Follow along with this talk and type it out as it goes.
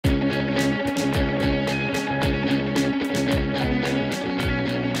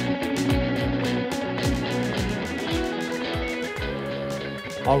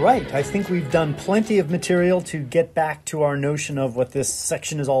All right, I think we've done plenty of material to get back to our notion of what this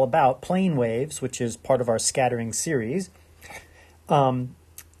section is all about, plane waves, which is part of our scattering series. And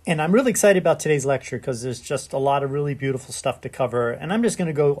I'm really excited about today's lecture because there's just a lot of really beautiful stuff to cover, and I'm just going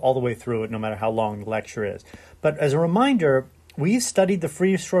to go all the way through it no matter how long the lecture is. But as a reminder, we've studied the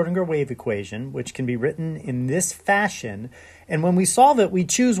free Schrodinger wave equation, which can be written in this fashion. And when we solve it, we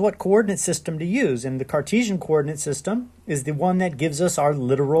choose what coordinate system to use. And the Cartesian coordinate system is the one that gives us our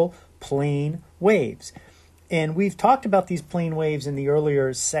literal plane waves. And we've talked about these plane waves in the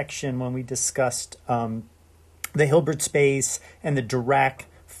earlier section when we discussed the Hilbert space and the Dirac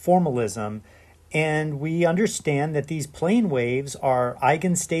formalism. And we understand that these plane waves are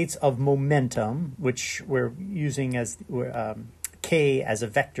eigenstates of momentum, which we're using as k as a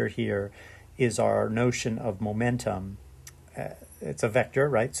vector here is our notion of momentum. It's a vector,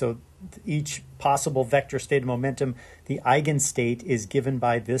 right? So each possible vector state of momentum, the eigenstate is given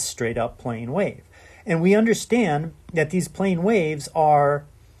by this straight up plane wave. And we understand that these plane waves are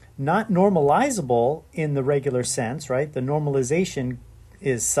not normalizable in the regular sense, right? The normalization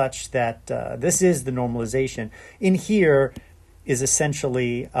is such that this is the normalization. In here is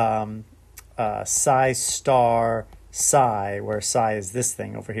essentially psi star psi, where psi is this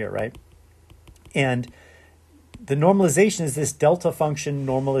thing over here, right? And the normalization is this delta function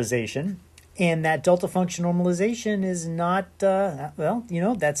normalization. And that delta function normalization is not,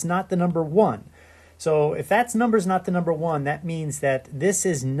 that's not the number one. So if that number is not the number one, that means that this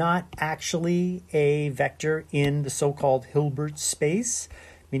is not actually a vector in the so-called Hilbert space,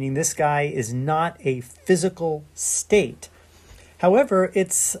 meaning this guy is not a physical state. However,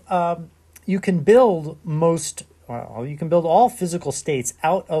 it's you can build all physical states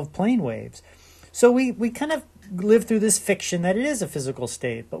out of plane waves. So we kind of live through this fiction that it is a physical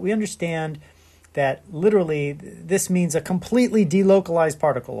state, but we understand that literally this means a completely delocalized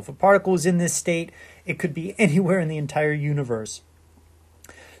particle. If a particle is in this state, it could be anywhere in the entire universe.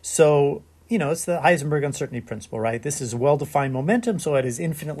 So, it's the Heisenberg uncertainty principle, right? This is a well-defined momentum, so it is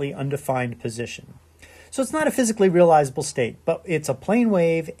infinitely undefined position. So it's not a physically realizable state, but it's a plane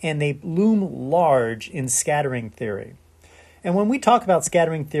wave, and they loom large in scattering theory. And when we talk about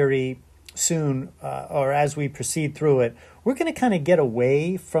scattering theory soon, or as we proceed through it, we're going to kind of get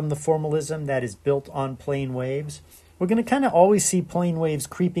away from the formalism that is built on plane waves. We're going to kind of always see plane waves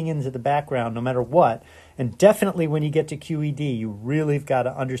creeping into the background no matter what. And definitely when you get to QED, you really have got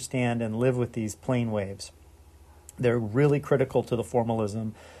to understand and live with these plane waves. They're really critical to the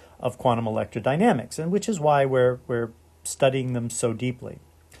formalism of quantum electrodynamics, and which is why we're studying them so deeply.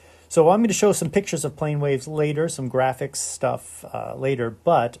 So I'm going to show some pictures of plane waves later, some graphics stuff later,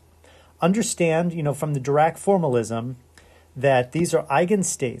 but understand, from the Dirac formalism that these are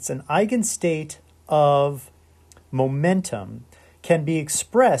eigenstates. An eigenstate of momentum can be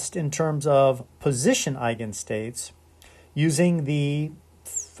expressed in terms of position eigenstates using the,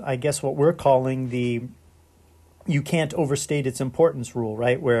 I guess what we're calling the you can't overstate its importance rule,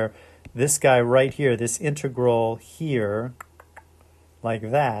 right? Where this guy right here, this integral here, like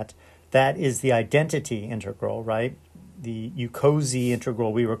that is the identity integral, right? The Eucozzi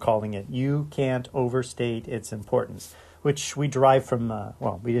integral, we were calling it. You can't overstate its importance, which we derived from,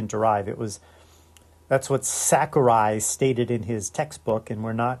 we didn't derive. That's what Sakurai stated in his textbook,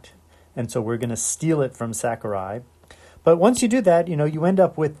 and so we're going to steal it from Sakurai. But once you do that, you end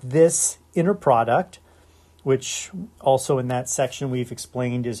up with this inner product, which also in that section we've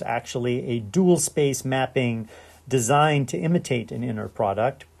explained is actually a dual space mapping designed to imitate an inner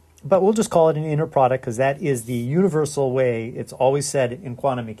product. But we'll just call it an inner product because that is the universal way it's always said in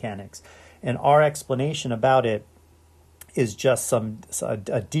quantum mechanics. And our explanation about it is just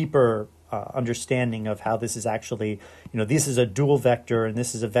a deeper understanding of how this is actually, this is a dual vector and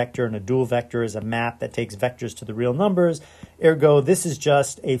this is a vector, and a dual vector is a map that takes vectors to the real numbers. Ergo, this is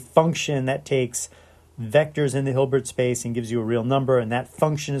just a function that takes vectors in the Hilbert space and gives you a real number, and that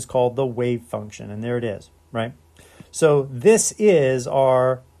function is called the wave function, and there it is, right? So this is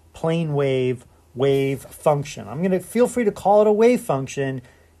our plane wave function. I'm going to feel free to call it a wave function,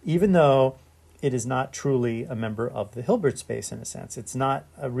 even though it is not truly a member of the Hilbert space in a sense. It's not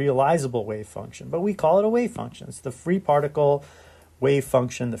a realizable wave function, but we call it a wave function. It's the free particle wave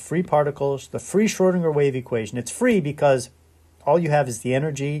function, the free particles, the free Schrodinger wave equation. It's free because all you have is the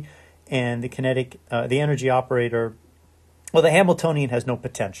energy and the kinetic, the energy operator. Well, the Hamiltonian has no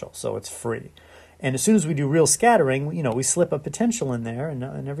potential, so it's free. And as soon as we do real scattering, we slip a potential in there,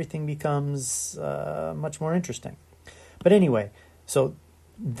 and everything becomes much more interesting. But anyway, so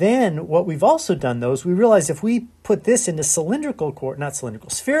then what we've also done, though, is we realize if we put this into spherical coordinates,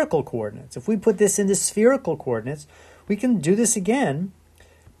 if we put this into spherical coordinates, we can do this again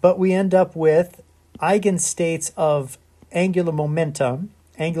but we end up with eigenstates of angular momentum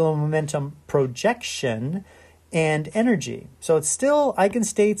projection, and energy. So it's still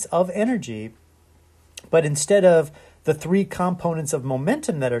eigenstates of energy, but instead of the three components of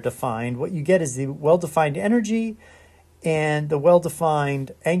momentum that are defined, what you get is the well-defined energy and the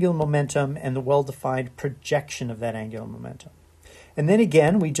well-defined angular momentum and the well-defined projection of that angular momentum. And then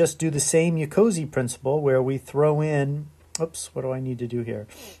again, we just do the same Jacobi principle where we throw in, oops, what do I need to do here?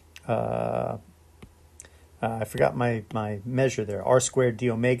 I forgot my measure there, r squared d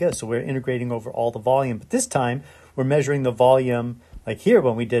omega, so we're integrating over all the volume. But this time, we're measuring the volume, like here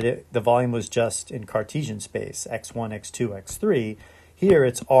when we did it, the volume was just in Cartesian space, x1, x2, x3. Here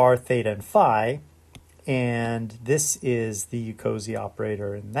it's r, theta, and phi, and this is the Jacobi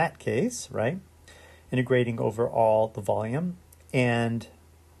operator in that case, right? Integrating over all the volume. And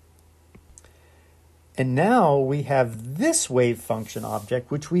now we have this wave function object,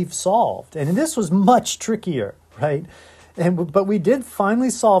 which we've solved. And this was much trickier, right? But we did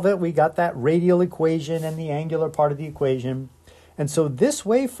finally solve it. We got that radial equation and the angular part of the equation. And so this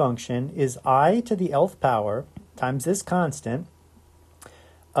wave function is I to the nth power times this constant,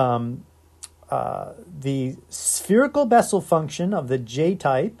 the spherical Bessel function of the J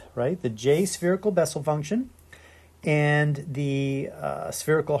type, right? The J spherical Bessel function, and the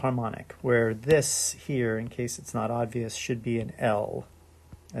spherical harmonic, where this here, in case it's not obvious, should be an L.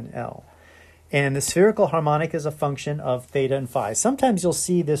 And the spherical harmonic is a function of theta and phi. Sometimes you'll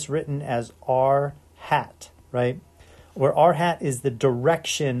see this written as r hat, right? Where r hat is the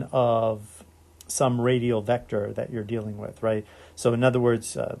direction of some radial vector that you're dealing with, right? So in other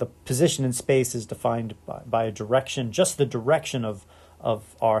words, the position in space is defined by a direction, just the direction of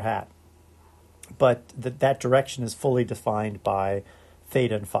r hat. But that direction is fully defined by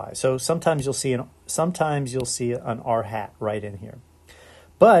theta and phi. So sometimes you'll see an r hat right in here.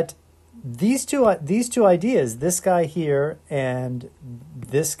 But these two ideas, this guy here and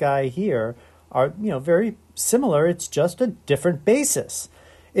this guy here, are very similar. It's just a different basis.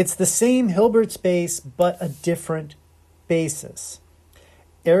 It's the same Hilbert space, but a different basis.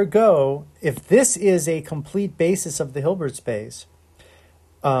 Ergo, if this is a complete basis of the Hilbert space,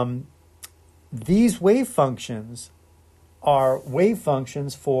 these wave functions are wave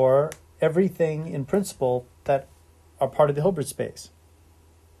functions for everything in principle that are part of the Hilbert space.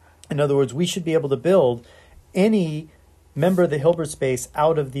 In other words, we should be able to build any member of the Hilbert space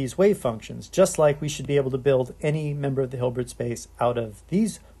out of these wave functions, just like we should be able to build any member of the Hilbert space out of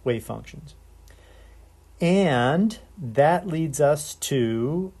these wave functions. And that leads us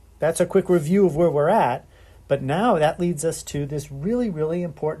to, that's a quick review of where we're at, but now that leads us to this really, really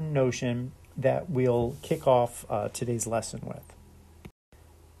important notion that we'll kick off today's lesson with.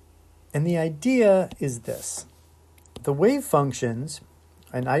 And the idea is this. The wave functions,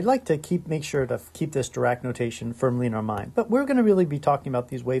 and I'd like to make sure to keep this Dirac notation firmly in our mind, but we're going to really be talking about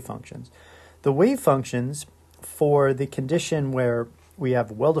these wave functions. The wave functions for the condition where we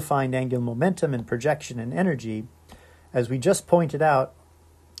have well-defined angular momentum and projection and energy, as we just pointed out,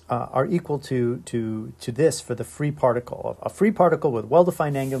 are equal to this for the free particle. A free particle with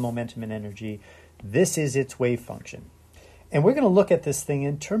well-defined angular momentum and energy, this is its wave function. And we're going to look at this thing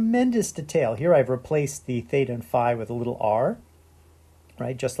in tremendous detail. Here I've replaced the theta and phi with a little r,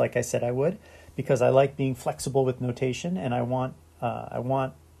 right? Just like I said I would, because I like being flexible with notation, and I want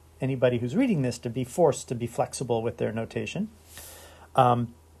anybody who's reading this to be forced to be flexible with their notation,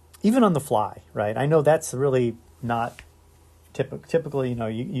 even on the fly, right? I know that's really not typically,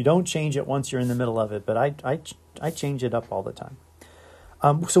 you don't change it once you're in the middle of it, but I change it up all the time.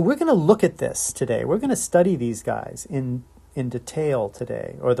 So we're going to look at this today. We're going to study these guys in detail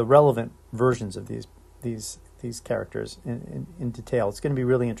today, or the relevant versions of these characters in detail. It's going to be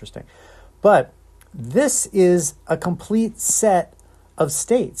really interesting. But this is a complete set of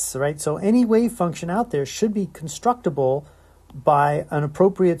states, right? So any wave function out there should be constructible by an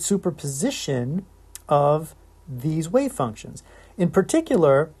appropriate superposition of these wave functions. In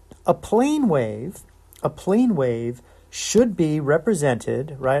particular, a plane wave should be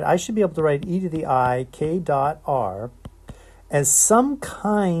represented, right? I should be able to write e to the I k dot r as some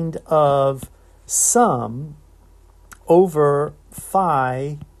kind of sum over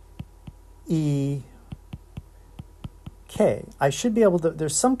phi e k. I should be able to,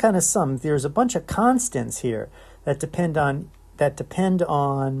 there's some kind of sum. There's a bunch of constants here that depend on,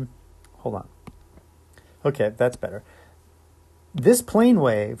 hold on. Okay, that's better. This plane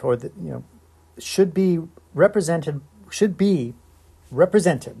wave, or should be represented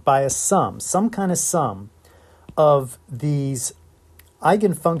by a sum, some kind of sum of these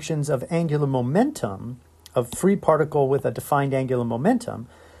eigenfunctions of angular momentum, of free particle with a defined angular momentum,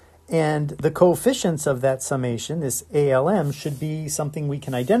 And the coefficients of that summation, this ALM, should be something we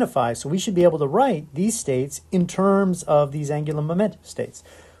can identify. So we should be able to write these states in terms of these angular momentum states.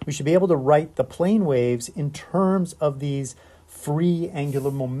 We should be able to write the plane waves in terms of these free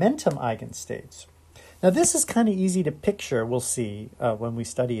angular momentum eigenstates. Now this is kind of easy to picture, we'll see when we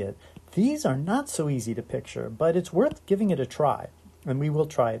study it. These are not so easy to picture, but it's worth giving it a try, and we will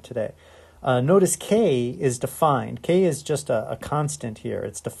try it today. Notice K is defined. K is just a constant here.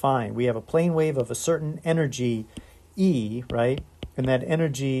 It's defined. We have a plane wave of a certain energy, E, right? And that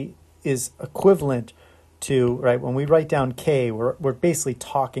energy is equivalent to, right, when we write down K, we're basically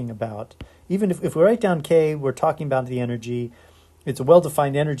talking about, even if we write down K, we're talking about the energy. It's a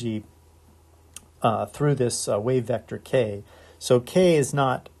well-defined energy through this wave vector K. So K is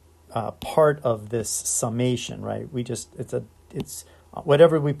not part of this summation, right? It's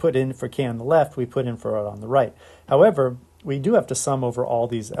whatever we put in for K on the left, we put in for it on the right. However, we do have to sum over all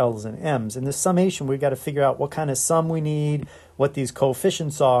these L's and M's. In this summation, we've got to figure out what kind of sum we need, what these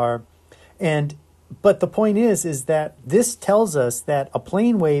coefficients are. But the point is that this tells us that a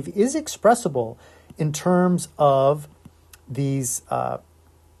plane wave is expressible in terms of these,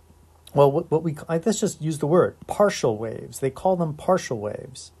 let's just use the word, partial waves. They call them partial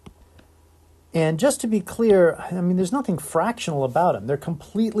waves. And just to be clear, I mean, there's nothing fractional about them. They're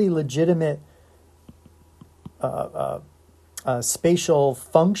completely legitimate spatial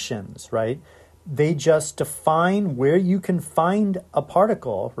functions, right? They just define where you can find a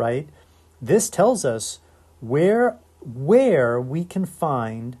particle, right? This tells us where we can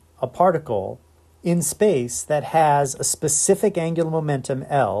find a particle in space that has a specific angular momentum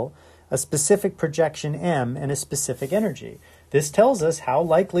L, a specific projection M, and a specific energy. This tells us how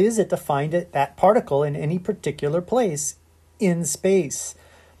likely is it to find that particle in any particular place in space,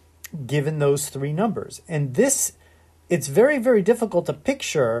 given those three numbers. And it's very, very difficult to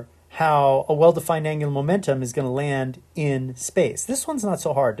picture how a well-defined angular momentum is going to land in space. This one's not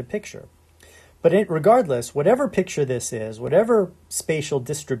so hard to picture. But regardless, whatever picture this is, whatever spatial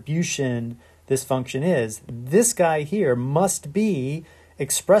distribution this function is, this guy here must be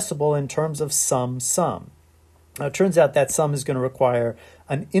expressible in terms of sum. Now, it turns out that sum is going to require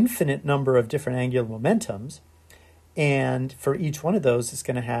an infinite number of different angular momentums. And for each one of those, it's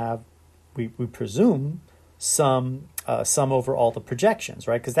going to have, we presume, sum over all the projections,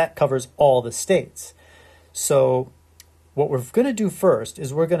 right? Because that covers all the states. So what we're going to do first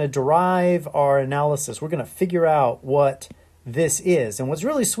is we're going to derive our analysis. We're going to figure out what this is. And what's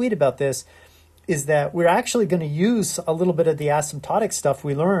really sweet about this is that we're actually going to use a little bit of the asymptotic stuff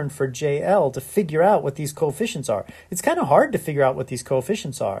we learned for JL to figure out what these coefficients are. It's kind of hard to figure out what these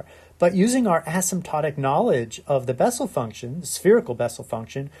coefficients are, but using our asymptotic knowledge of the Bessel function, the spherical Bessel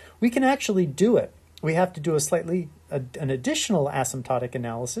function, we can actually do it. We have to do an additional asymptotic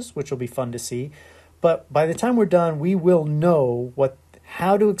analysis, which will be fun to see. But by the time we're done, we will know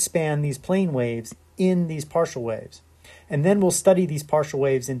how to expand these plane waves in these partial waves. And then we'll study these partial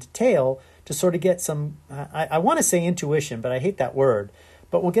waves in detail to sort of get some, I want to say intuition, but I hate that word.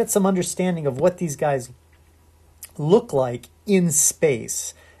 But we'll get some understanding of what these guys look like in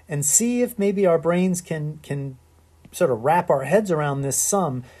space and see if maybe our brains can sort of wrap our heads around this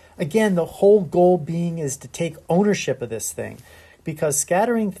sum. Again, the whole goal being is to take ownership of this thing, because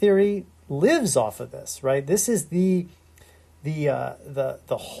scattering theory lives off of this, right? This is the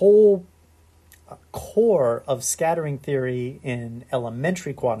whole core of scattering theory in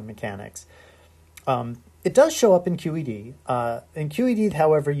elementary quantum mechanics. It does show up in QED. In QED,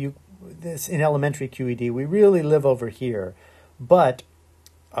 however, in elementary QED, we really live over here. But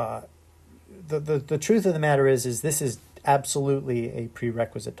the truth of the matter is this is absolutely a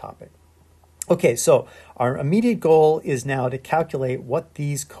prerequisite topic. Okay, so our immediate goal is now to calculate what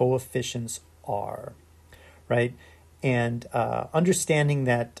these coefficients are, right? And understanding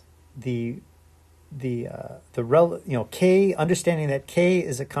that K, understanding that K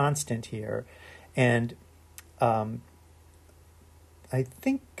is a constant here, and I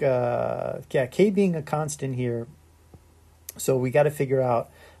think K being a constant here. So we got to figure out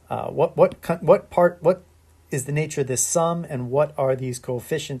what is the nature of this sum and what are these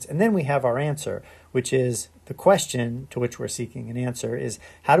coefficients, and then we have our answer, which is the question to which we're seeking an answer is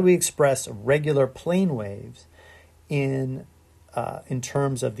how do we express regular plane waves in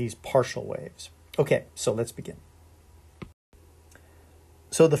terms of these partial waves. Okay, so let's begin.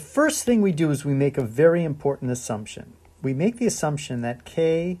 So the first thing we do is we make a very important assumption. We make the assumption that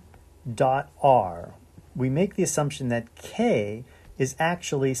K dot R, we make the assumption that K is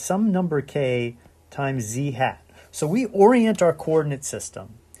actually some number K times Z hat. So we orient our coordinate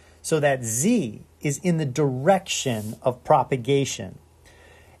system so that Z is in the direction of propagation.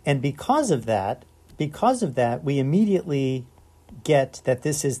 And because of that, we immediately get that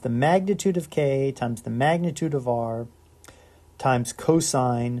this is the magnitude of k times the magnitude of r times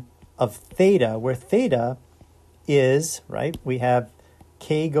cosine of theta, where theta is, right, we have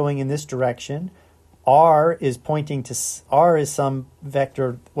k going in this direction. R is pointing to, R is some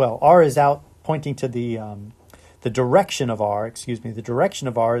vector, well, R is out pointing to the direction of R, the direction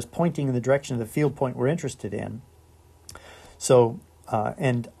of R is pointing in the direction of the field point we're interested in. So,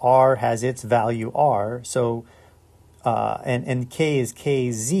 and R has its value R, so, and K is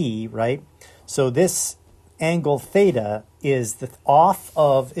KZ, right? So this angle theta is the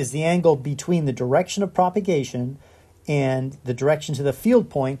angle between the direction of propagation and the direction to the field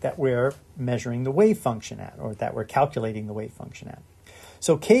point that we're measuring the wave function at, or that we're calculating the wave function at.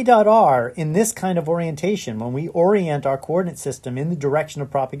 So K dot R in this kind of orientation, when we orient our coordinate system in the direction of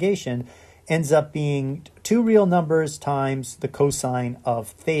propagation, ends up being two real numbers times the cosine of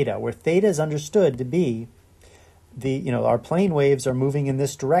theta, where theta is understood to be our plane waves are moving in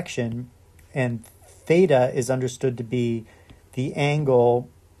this direction, and theta is understood to be the angle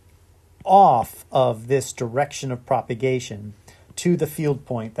off of this direction of propagation to the field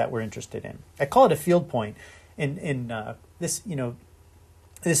point that we're interested in. I call it a field point. This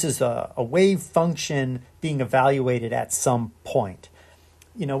is a wave function being evaluated at some point.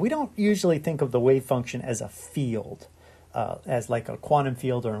 We don't usually think of the wave function as a field, as like a quantum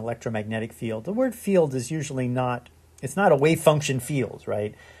field or an electromagnetic field. The word field is usually it's not a wave function field,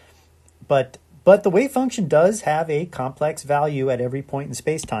 right? But the wave function does have a complex value at every point in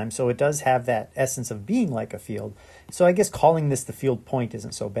space-time, so it does have that essence of being like a field. So I guess calling this the field point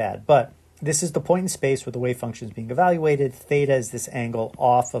isn't so bad. But this is the point in space where the wave function is being evaluated. Theta is this angle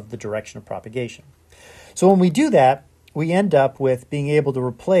off of the direction of propagation. So when we do that, we end up with being able to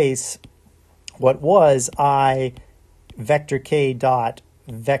replace what was I vector k dot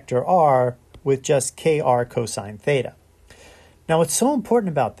vector r with just kr cosine theta. Now what's so important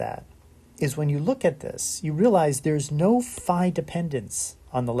about that is when you look at this, you realize there's no phi dependence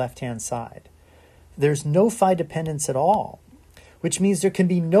on the left-hand side. There's no phi dependence at all, which means there can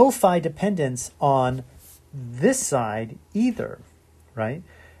be no phi dependence on this side either, right?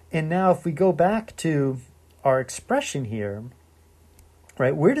 And now if we go back to our expression here,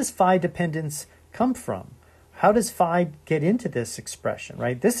 right, where does phi dependence come from? How does phi get into this expression,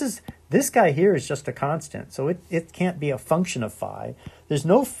 right? This guy here is just a constant, so it can't be a function of phi. There's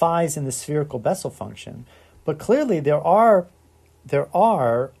no phi's in the spherical Bessel function, but clearly there are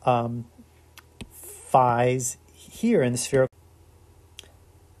phi's here in the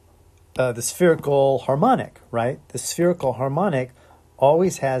spherical harmonic, right? The spherical harmonic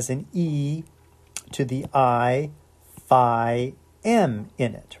always has an e to the I phi m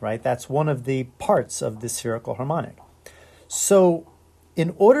in it, right? That's one of the parts of the spherical harmonic. So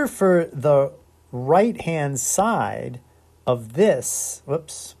in order for the right-hand side of this,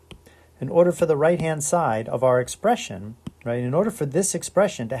 in order for the right-hand side of our expression, right, in order for this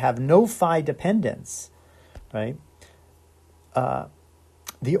expression to have no phi dependence, right,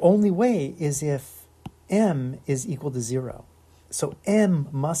 the only way is if m is equal to 0. So m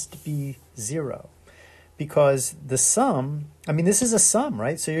must be 0. Because the sum, this is a sum,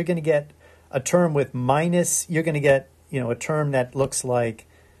 right? So you're going to get a term with minus, you're going to get, a term that looks like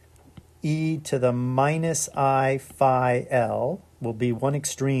e to the minus I phi L will be one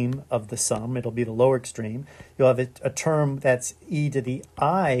extreme of the sum. It'll be the lower extreme. You'll have a term that's e to the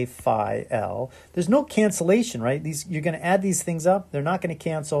I phi L. There's no cancellation, right? You're going to add these things up. They're not going to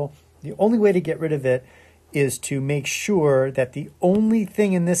cancel. The only way to get rid of it is to make sure that the only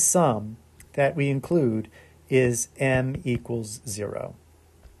thing in this sum that we include is m equals 0.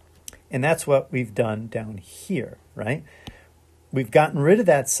 And that's what we've done down here, right? We've gotten rid of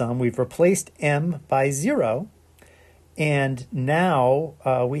that sum. We've replaced m by 0. And now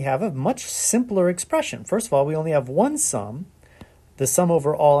we have a much simpler expression. First of all, we only have one sum, the sum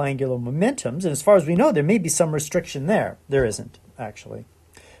over all angular momentums. And as far as we know, there may be some restriction there. There isn't, actually.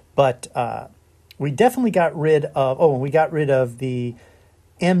 But we definitely got rid of, and we got rid of the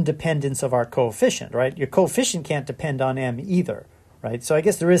m dependence of our coefficient, right? Your coefficient can't depend on m either, right? So I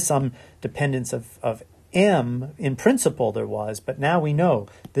guess there is some dependence of m. In principle there was, but now we know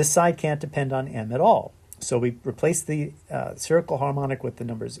this side can't depend on m at all. So we replace the spherical harmonic with the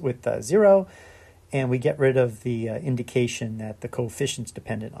numbers with 0, and we get rid of the indication that the coefficient's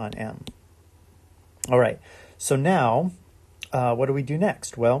dependent on m. All right, so now what do we do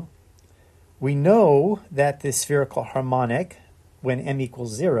next? Well, we know that the spherical harmonic, when m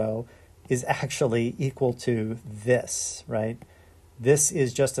equals 0, is actually equal to this, right? This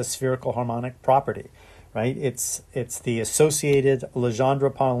is just a spherical harmonic property. right? It's the associated Legendre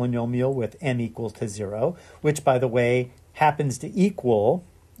polynomial with m equal to 0, which, by the way, happens to equal,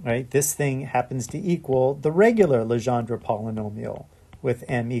 right? This thing happens to equal the regular Legendre polynomial with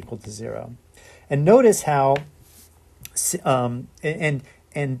m equal to 0. And notice how,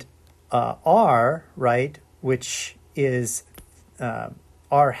 r, right, which is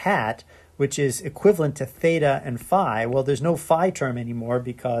r hat, which is equivalent to theta and phi. Well, there's no phi term anymore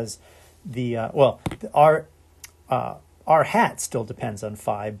because r hat still depends on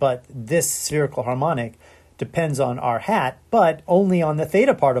phi, but this spherical harmonic depends on r hat, but only on the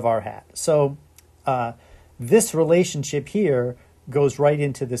theta part of r hat. So this relationship here goes right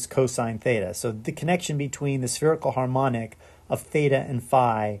into this cosine theta. So the connection between the spherical harmonic of theta and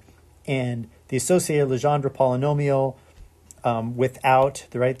phi and the associated Legendre polynomial without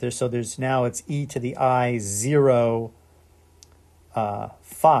the right there. So there's now it's e to the I 0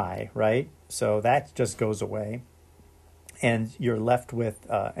 phi, right? So that just goes away. And you're left with,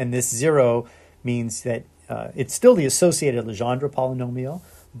 and this 0 means that it's still the associated Legendre polynomial,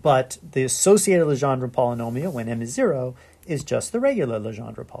 but the associated Legendre polynomial, when m is 0, is just the regular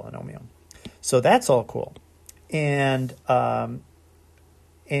Legendre polynomial. So that's all cool. And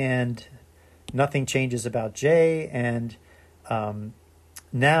nothing changes about j, and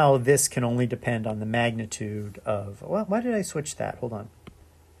now this can only depend on the magnitude of, well, why did I switch that? Hold on.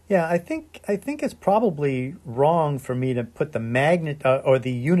 Yeah, I think it's probably wrong for me to put the or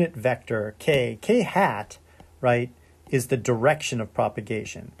the unit vector k hat, right, is the direction of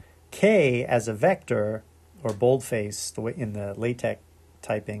propagation. K as a vector, or boldface, the way in the LaTeX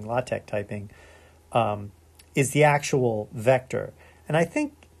typing, is the actual vector. And I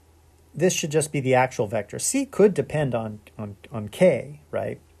think this should just be the actual vector. C could depend on K,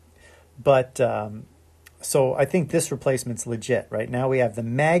 right? But so I think this replacement's legit, right? Now we have the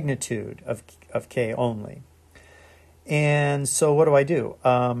magnitude of K only. And so what do?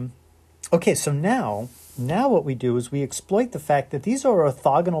 Okay, so now what we do is we exploit the fact that these are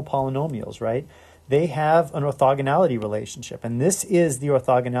orthogonal polynomials, right? They have an orthogonality relationship, and this is the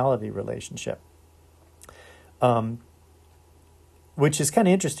orthogonality relationship. Which is kind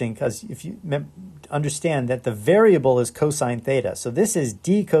of interesting because if you understand that the variable is cosine theta, so this is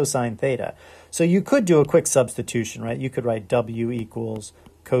d cosine theta. So you could do a quick substitution, right? You could write w equals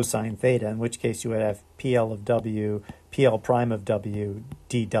cosine theta, in which case you would have PL of w, PL prime of w,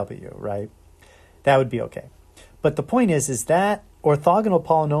 dw, right? That would be okay. But the point is that orthogonal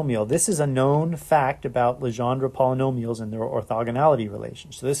polynomial, this is a known fact about Legendre polynomials and their orthogonality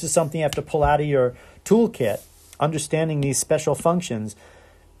relation. So this is something you have to pull out of your toolkit. Understanding these special functions,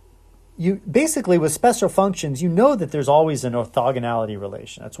 you basically with special functions, you know that there's always an orthogonality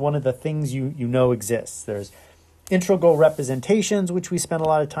relation. That's one of the things you know exists. There's integral representations, which we spent a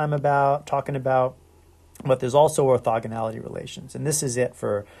lot of time talking about, but there's also orthogonality relations, and this is it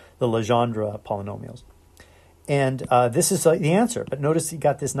for the Legendre polynomials. And this is the answer. But notice you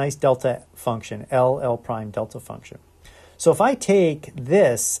got this nice delta function, L prime delta function. So if I take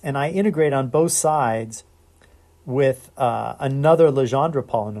this and I integrate on both sides with another Legendre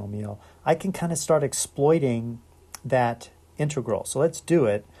polynomial, I can kind of start exploiting that integral. So let's do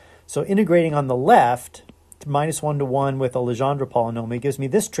it. So integrating on the left, -1 to 1 with a Legendre polynomial gives me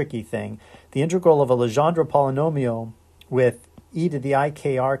this tricky thing. The integral of a Legendre polynomial with e to the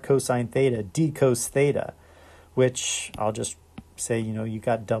ikr cosine theta d cos theta, which I'll just say, you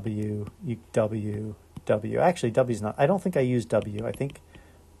got w. Actually, w's not. I don't think I use w. I think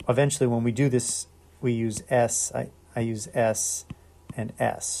eventually when we do this, we use S, I use S and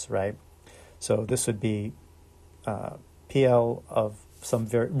S, right? So this would be PL of some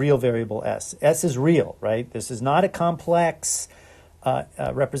real variable S. S is real, right? This is not a complex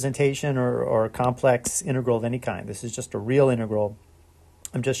representation or a complex integral of any kind. This is just a real integral.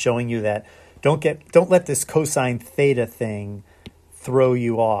 I'm just showing you that don't let this cosine theta thing throw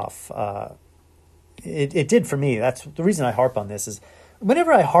you off. It did for me. That's the reason I harp on this is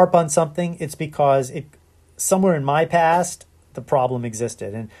whenever I harp on something, it's because somewhere in my past, the problem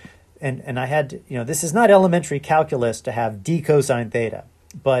existed. And I had to, this is not elementary calculus to have d cosine theta,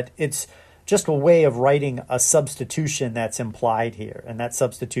 but it's just a way of writing a substitution that's implied here. And that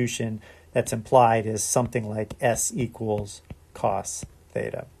substitution that's implied is something like S equals cos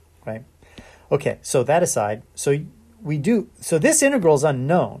theta, right? Okay, so that aside, so this integral is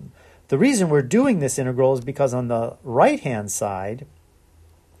unknown. The reason we're doing this integral is because on the right-hand side,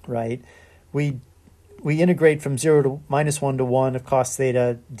 right, we integrate from 0 to -1 to 1 of cos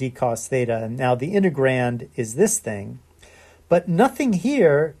theta, d cos theta, and now the integrand is this thing. But nothing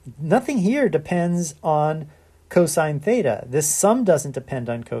here depends on cosine theta. This sum doesn't depend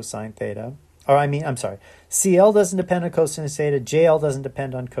on cosine theta. or I'm sorry, CL doesn't depend on cosine theta, JL doesn't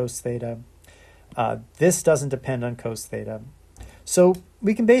depend on cos theta, this doesn't depend on cos theta. So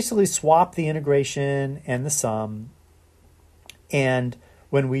we can basically swap the integration and the sum, and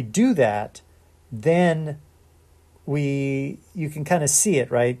when we do that, then you can kind of see it,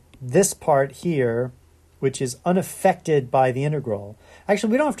 right? This part here, which is unaffected by the integral.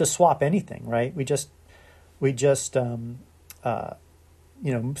 Actually, we don't have to swap anything, right? We just sort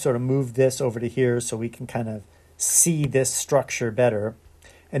of move this over to here so we can kind of see this structure better.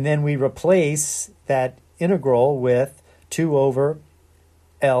 And then we replace that integral with 2 over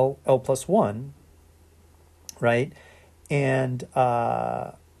L plus 1, right? And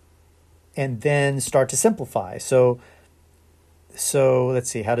then start to simplify. So let's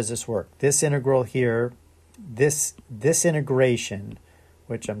see, how does this work? This integral here, this integration,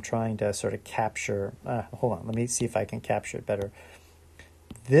 which I'm trying to sort of capture. Hold on, let me see if I can capture it better.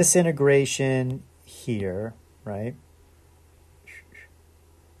 This integration here, right?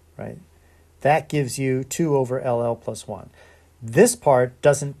 That gives you 2 over LL plus 1. This part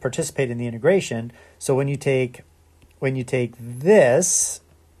doesn't participate in the integration, so when you take this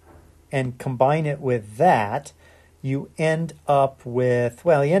and combine it with that, you end up with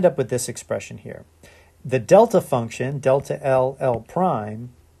this expression here. The delta function, delta LL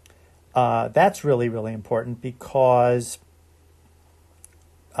prime, that's really, really important because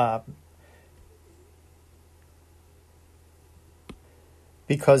the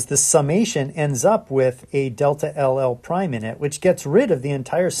summation ends up with a delta LL prime in it, which gets rid of the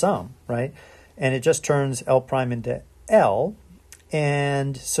entire sum, right? And it just turns L prime into L.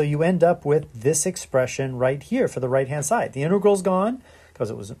 And so you end up with this expression right here for the right-hand side. The integral's gone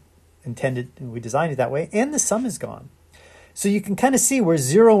because it was intended, we designed it that way, and the sum is gone. So you can kind of see we're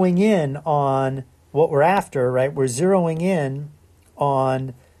zeroing in on what we're after, right? We're zeroing in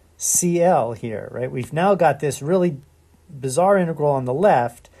on CL here, right? We've now got this really bizarre integral on the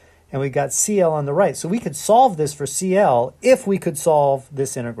left, and we got CL on the right. So we could solve this for CL if we could solve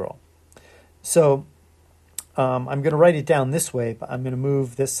this integral. So I'm going to write it down this way, but I'm going to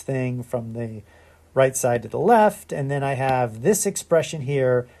move this thing from the right side to the left, and then I have this expression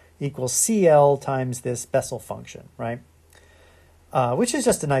here equals CL times this Bessel function, right? Which is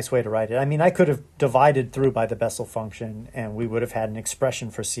just a nice way to write it. I mean, I could have divided through by the Bessel function, and we would have had an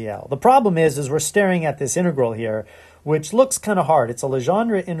expression for CL. The problem is we're staring at this integral here, which looks kind of hard. It's a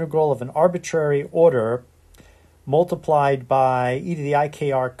Legendre integral of an arbitrary order multiplied by e to the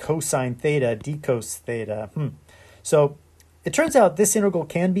IKR cosine theta d cos theta. So it turns out this integral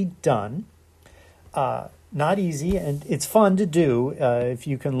can be done. Not easy, and it's fun to do if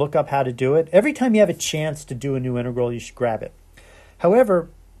you can look up how to do it. Every time you have a chance to do a new integral, you should grab it. However,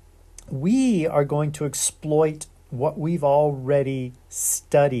 we are going to exploit what we've already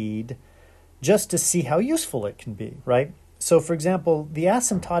studied just to see how useful it can be, right? So, for example, the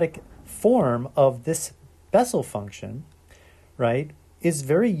asymptotic form of this Bessel function, right, is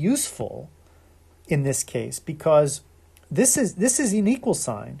very useful in this case because this is an equal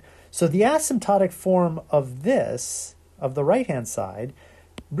sign. So the asymptotic form of this, of the right-hand side,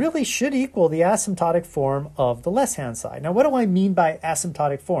 really should equal the asymptotic form of the left-hand side. Now, what do I mean by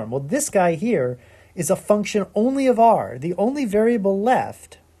asymptotic form? Well, this guy here is a function only of r. The only variable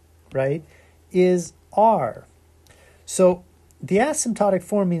left, right, is r. So the asymptotic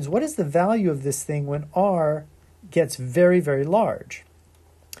form means what is the value of this thing when r gets very, very large?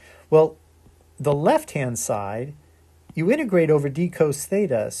 Well, the left-hand side, you integrate over d cos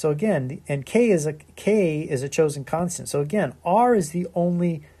theta. So again, and k is a chosen constant. So again, r is the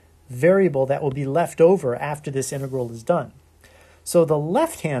only variable that will be left over after this integral is done. So the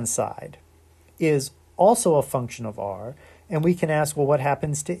left-hand side is also a function of r, and we can ask, well, what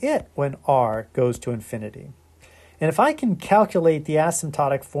happens to it when r goes to infinity? And if I can calculate the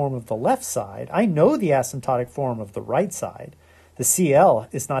asymptotic form of the left side, I know the asymptotic form of the right side. The CL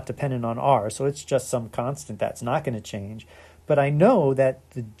is not dependent on r, so it's just some constant that's not going to change. But I know that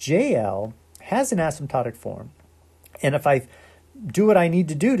the JL has an asymptotic form. And if I do what I need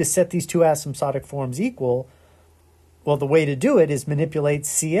to do to set these two asymptotic forms equal, well, the way to do it is manipulate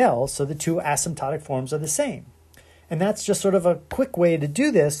CL so the two asymptotic forms are the same. And that's just sort of a quick way to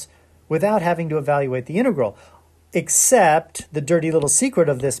do this without having to evaluate the integral. Except the dirty little secret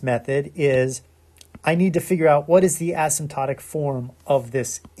of this method is I need to figure out what is the asymptotic form of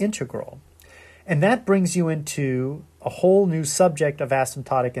this integral. And that brings you into a whole new subject of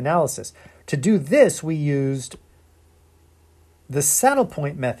asymptotic analysis. To do this, we used the saddle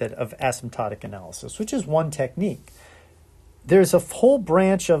point method of asymptotic analysis, which is one technique. There's a whole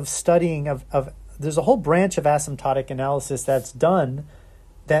branch of studying there's a whole branch of asymptotic analysis that's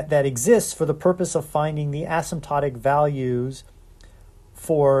that exists for the purpose of finding the asymptotic values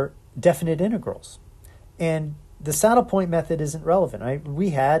for definite integrals. And the saddle point method isn't relevant, right?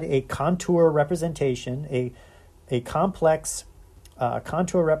 We had a contour representation, a complex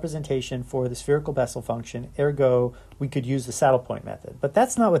contour representation for the spherical Bessel function, ergo we could use the saddle point method. But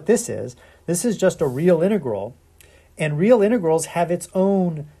that's not what this is. This is just a real integral, and real integrals have its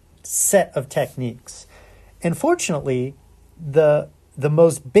own set of techniques. And fortunately, the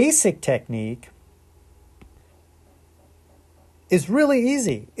most basic technique is really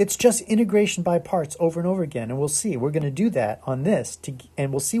easy. It's just integration by parts over and over again, and we'll see. We're going to do that on this,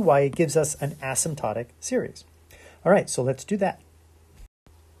 and we'll see why it gives us an asymptotic series. All right, so let's do that.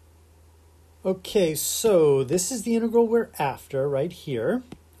 Okay, so this is the integral we're after right here,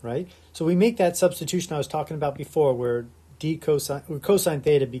 right? So we make that substitution I was talking about before where cosine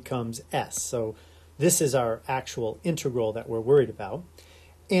theta becomes s. So this is our actual integral that we're worried about.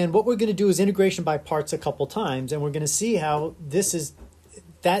 And what we're going to do is integration by parts a couple times, and we're going to see how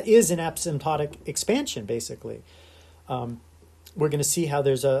that is an asymptotic expansion, basically. We're going to see how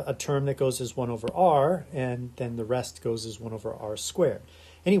there's a term that goes as 1 over r, and then the rest goes as 1 over r squared.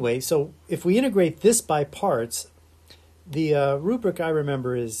 Anyway, so if we integrate this by parts, the rubric I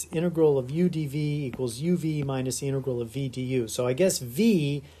remember is integral of u dv equals uv minus the integral of v du. So I guess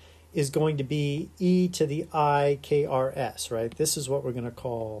v is going to be e to the I krs, right? This is what we're going to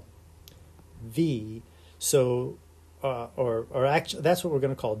call v. So, or actually, that's what we're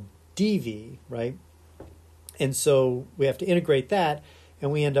going to call dv, right? And so we have to integrate that,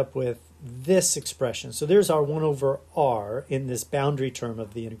 and we end up with this expression. So there's our 1 over r in this boundary term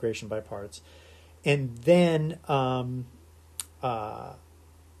of the integration by parts. And then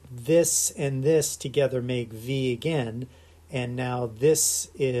this and this together make v again. And now this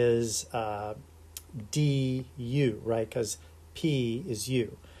is du, right? Because p is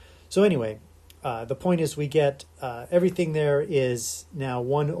u. So anyway, the point is we get everything there is now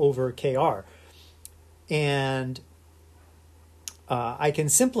 1 over kr. And I can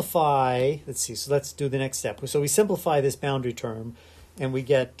simplify, let's see, so let's do the next step. So we simplify this boundary term, and we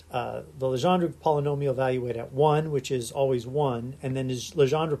get the Legendre polynomial evaluated at 1, which is always 1, and then is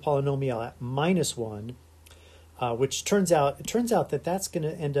Legendre polynomial at minus 1, which turns out that that's going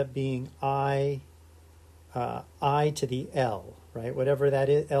to end up being I to the L, right? Whatever that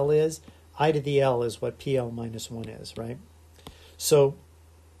is, L is, I to the L is what PL minus 1 is, right? So,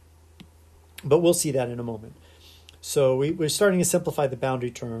 but we'll see that in a moment. So we're starting to simplify the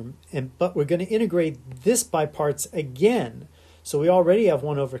boundary term, but we're going to integrate this by parts again. So we already have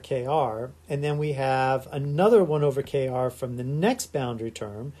 1 over kr, and then we have another 1 over kr from the next boundary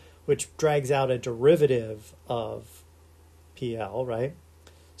term, which drags out a derivative of PL, right?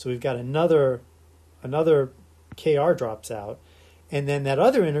 So we've got another kr drops out, and then that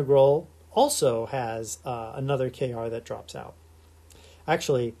other integral also has another kr that drops out.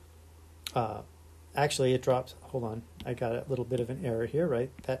 Actually, it drops, hold on, I got a little bit of an error here,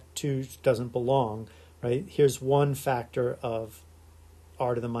 right? That 2 doesn't belong, right? Here's one factor of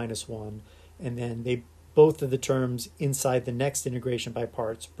r to the minus 1, and then both of the terms inside the next integration by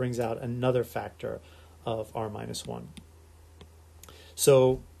parts brings out another factor of r minus 1.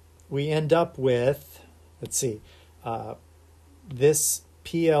 So we end up with, let's see, this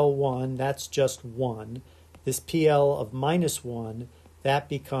PL1, that's just 1. This PL of minus 1, that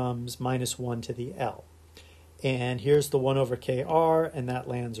becomes minus 1 to the L. And here's the 1 over kr, and that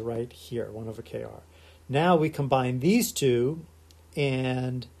lands right here, 1 over kr. Now we combine these two,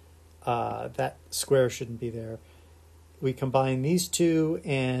 and that square shouldn't be there. We combine these two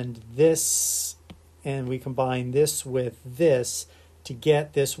and we combine this with this to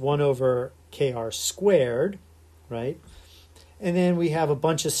get this 1 over kr squared, right? And then we have a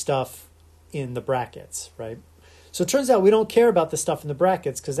bunch of stuff in the brackets, right? So it turns out we don't care about the stuff in the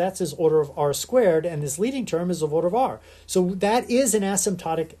brackets because that's as order of r squared, and this leading term is of order of r. So that is an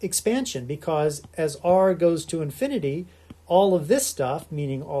asymptotic expansion because as r goes to infinity, all of this stuff,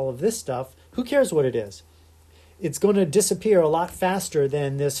 meaning all of this stuff, who cares what it is? It's going to disappear a lot faster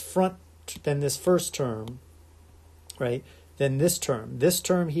than this first term, right? Than this term. This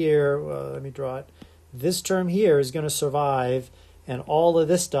term here, let me draw it. This term here is going to survive, and all of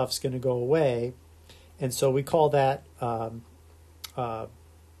this stuff is going to go away. And so we call that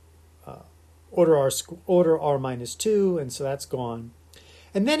order r minus 2, and so that's gone.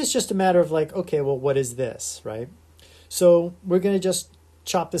 And then it's just a matter of like, okay, well, what is this, right? So we're going to just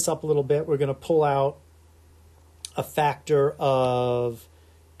chop this up a little bit. We're going to pull out a factor of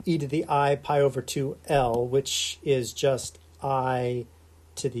e to the I pi over 2L, which is just I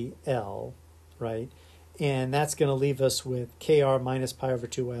to the L, right? And that's going to leave us with kr minus pi over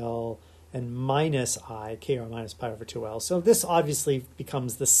 2l and minus I, kr minus pi over 2l. So this obviously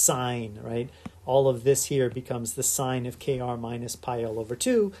becomes the sine, right? All of this here becomes the sine of kr minus pi l over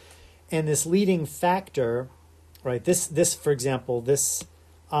 2. And this leading factor, right, this for example, this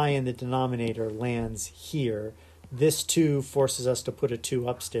I in the denominator lands here. This 2 forces us to put a 2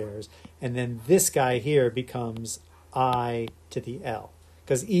 upstairs. And then this guy here becomes I to the L.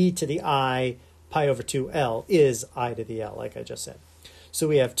 Because e to the I pi over 2L is I to the L, like I just said. So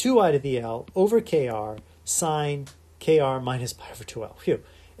we have 2I to the L over kr sine kr minus pi over 2L. Phew.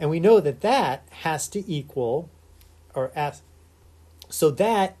 And we know that that has to equal, so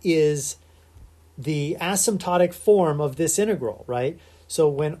that is the asymptotic form of this integral, right? So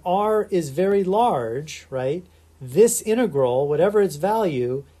when r is very large, right, this integral, whatever its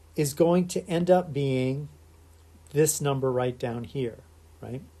value, is going to end up being this number right down here,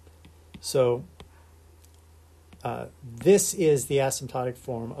 right? So this is the asymptotic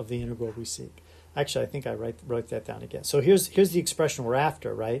form of the integral we seek. Actually, I think I wrote that down again. So here's the expression we're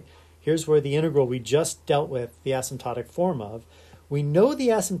after, right? Here's where the integral we just dealt with the asymptotic form of. We know the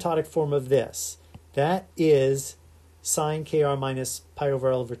asymptotic form of this. That is sine kr minus pi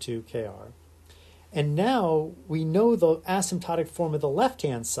over L over 2 kr. And now we know the asymptotic form of the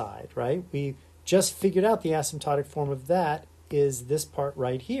left-hand side, right? We just figured out the asymptotic form of that is this part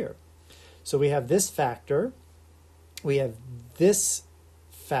right here. So we have this factor, we have this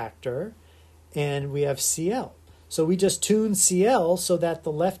factor, and we have CL. So we just tune CL so that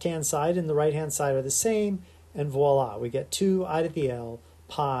the left-hand side and the right-hand side are the same, and voila, we get 2I to the L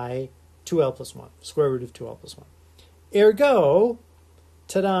pi 2L plus 1, square root of 2L plus 1. Ergo,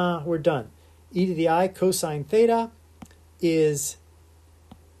 ta-da, we're done. E to the I cosine theta is,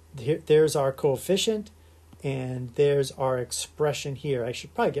 there's our coefficient, and there's our expression here. I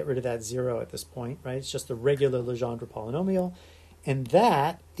should probably get rid of that 0 at this point, right? It's just the regular Legendre polynomial. And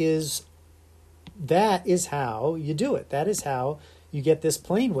that is how you do it. That is how you get this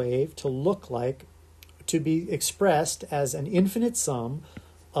plane wave to look like, to be expressed as an infinite sum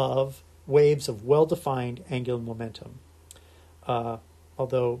of waves of well-defined angular momentum.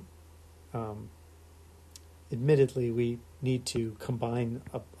 Although, admittedly, we need to combine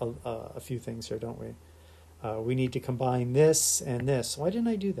a few things here, don't we? We need to combine this and this. Why didn't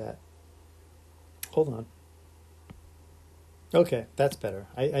I do that? Hold on. Okay, that's better.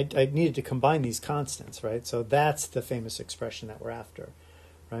 I needed to combine these constants, right? So that's the famous expression that we're after,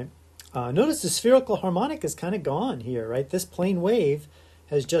 right? Notice the spherical harmonic is kind of gone here, right? This plane wave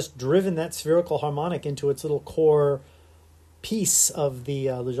has just driven that spherical harmonic into its little core piece of the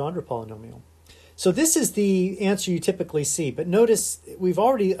Legendre polynomial. So this is the answer you typically see, but notice we've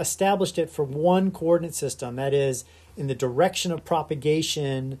already established it for one coordinate system, that is in the direction of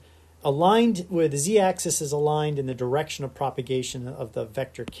propagation, aligned where the z-axis is aligned in the direction of propagation of the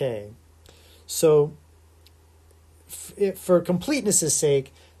vector k. So for completeness'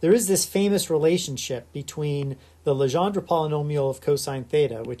 sake, there is this famous relationship between the Legendre polynomial of cosine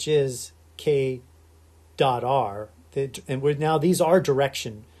theta, which is k dot r, and now these are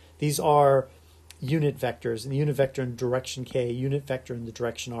direction. These are unit vectors, and the unit vector in direction k, unit vector in the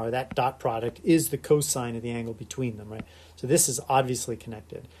direction r. That dot product is the cosine of the angle between them, right? So this is obviously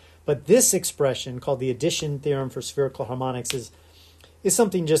connected. But this expression, called the addition theorem for spherical harmonics, is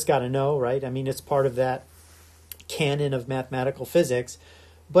something you just got to know, right? I mean, it's part of that canon of mathematical physics,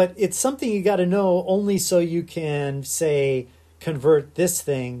 but it's something you got to know only so you can, say, convert this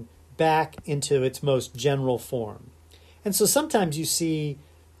thing back into its most general form. And so sometimes you see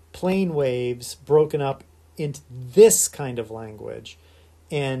plane waves broken up into this kind of language,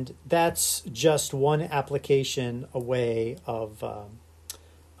 and that's just one application away of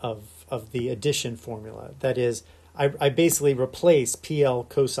the addition formula. That is, I basically replace PL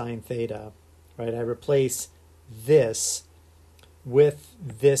cosine theta, right? I replace this with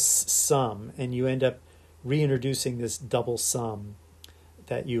this sum, and you end up reintroducing this double sum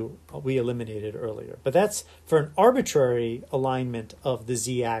that we eliminated earlier. But that's for an arbitrary alignment of the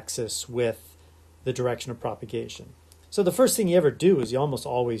z-axis with the direction of propagation. So the first thing you ever do is you almost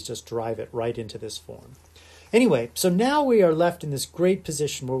always just drive it right into this form. Anyway, so now we are left in this great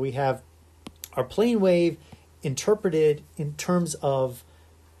position where we have our plane wave interpreted in terms of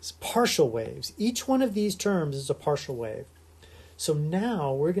partial waves. Each one of these terms is a partial wave. So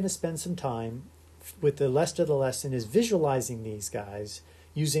now we're going to spend some time with the rest of the lesson is visualizing these guys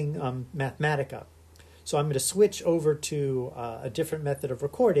using Mathematica. So I'm going to switch over to a different method of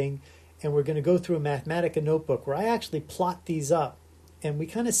recording, and we're going to go through a Mathematica notebook where I actually plot these up, and we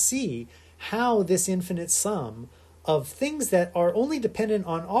kind of see how this infinite sum of things that are only dependent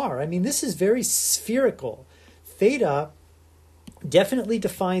on r. I mean, this is very spherical. Theta definitely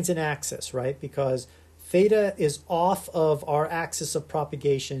defines an axis, right? Because theta is off of our axis of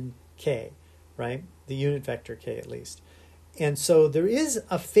propagation k, right? The unit vector k at least. And so there is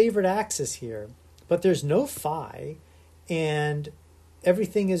a favored axis here, but there's no phi, and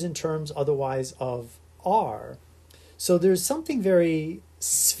everything is in terms otherwise of r. So there's something very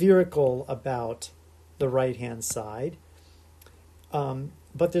spherical about the right-hand side.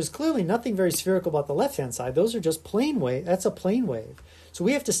 But there's clearly nothing very spherical about the left-hand side. Those are just plane wave. That's a plane wave. So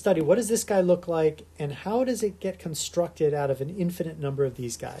we have to study what does this guy look like and how does it get constructed out of an infinite number of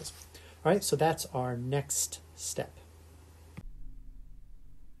these guys. All right, so that's our next step.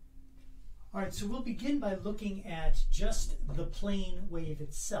 All right, so we'll begin by looking at just the plane wave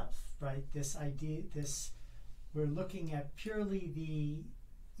itself, right? This idea, we're looking at purely the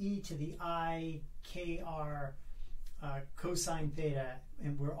e to the I kr cosine theta,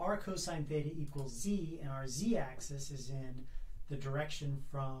 and where r cosine theta equals z, and our z-axis is in the direction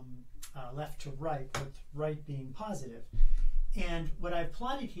from left to right, with right being positive. And what I've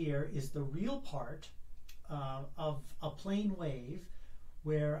plotted here is the real part of a plane wave,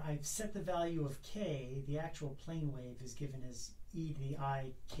 where I've set the value of k. The actual plane wave is given as e to the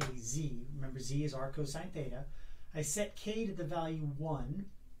I kz. Remember, z is r cosine theta. I set k to the value 1,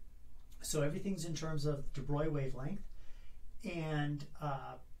 so everything's in terms of de Broglie wavelength. And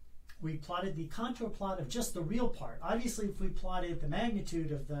we plotted the contour plot of just the real part. Obviously, if we plotted the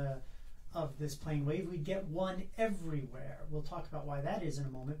magnitude of this plane wave, we'd get 1 everywhere. We'll talk about why that is in a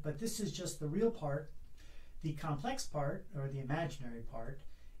moment, but this is just the real part. The complex part, or the imaginary part,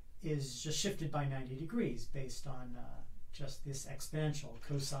 is just shifted by 90 degrees based on just this exponential,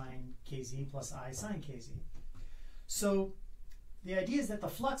 cosine kz plus I sine kz. So the idea is that the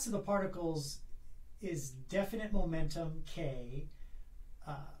flux of the particles is definite momentum k,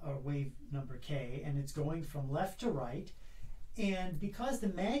 or wave number k, and it's going from left to right. And because the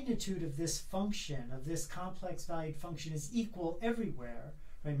magnitude of this function, of this complex valued function, is equal everywhere,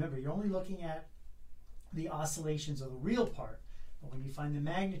 right? Remember, you're only looking at the oscillations of the real part. But when you find the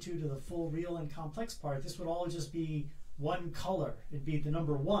magnitude of the full real and complex part, this would all just be one color. It'd be the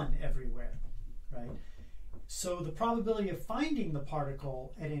number 1 everywhere, right? So the probability of finding the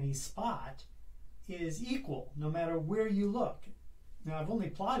particle at any spot is equal no matter where you look. Now, I've only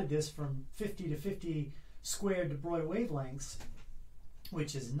plotted this from 50 to 50 squared de Broglie wavelengths,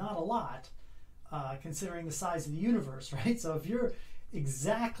 which is not a lot considering the size of the universe, right? So if you're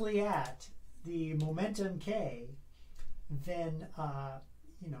exactly at the momentum k, then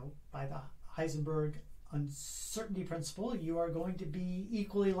by the Heisenberg uncertainty principle, you are going to be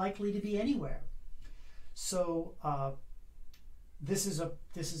equally likely to be anywhere. So this is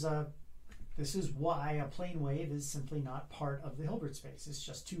why a plane wave is simply not part of the Hilbert space. It's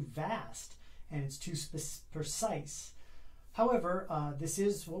just too vast and it's too precise. However, this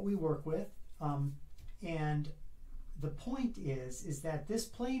is what we work with, and the point is that this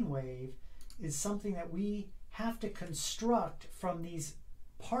plane wave is something that we have to construct from these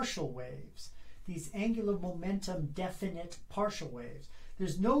partial waves, these angular momentum definite partial waves.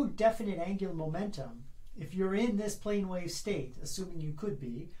 There's no definite angular momentum if you're in this plane wave state, assuming you could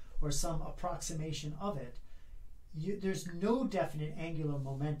be, or some approximation of it. There's no definite angular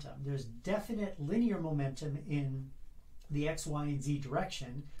momentum. There's definite linear momentum in the x, y, and z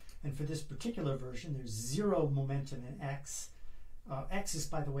direction. And for this particular version, there's 0 momentum in x. X is,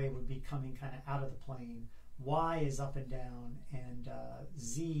 by the way, would be coming kind of out of the plane. Y is up and down, and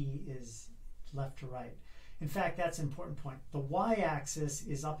z is left to right. In fact, that's an important point. The y-axis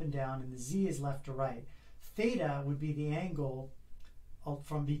is up and down, and the z is left to right. Theta would be the angle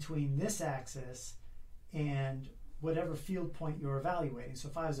from between this axis and whatever field point you're evaluating. So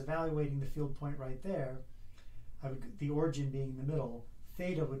if I was evaluating the field point right there, the origin being in the middle,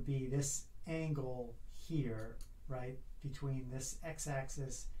 theta would be this angle here, right, between this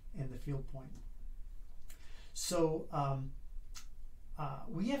x-axis and the field point. So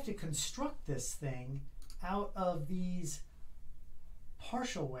we have to construct this thing out of these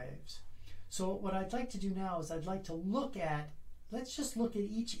partial waves. So what I'd like to do now is I'd like to let's just look at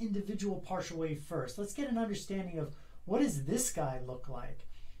each individual partial wave first. Let's get an understanding of what does this guy look like,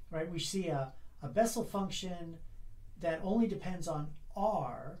 right? We see a Bessel function that only depends on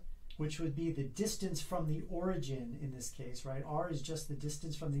r, which would be the distance from the origin in this case, right? R is just the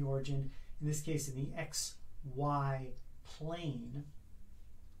distance from the origin, in this case in the x, y plane.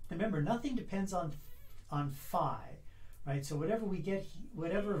 Remember, nothing depends on phi, right? So whatever we get,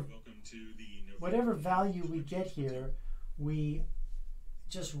 whatever value we get here, we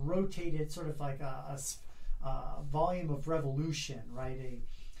just rotate it sort of like a volume of revolution, right?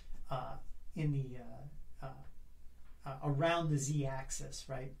 In the around the z-axis,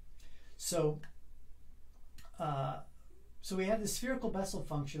 right? So so we have the spherical Bessel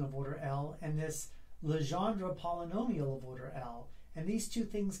function of order L and this Legendre polynomial of order L. And these two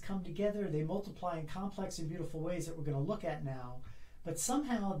things come together, they multiply in complex and beautiful ways that we're going to look at now. But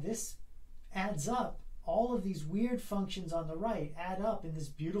somehow this adds up. All of these weird functions on the right add up in this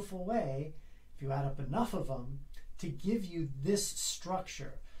beautiful way, if you add up enough of them, to give you this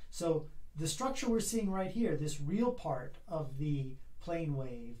structure. So the structure we're seeing right here, this real part of the plane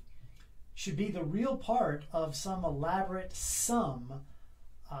wave, should be the real part of some elaborate sum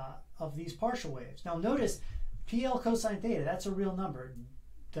of these partial waves. Now notice PL cosine theta, that's a real number.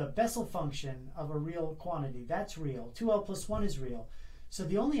 The Bessel function of a real quantity, that's real. 2L plus 1 is real. So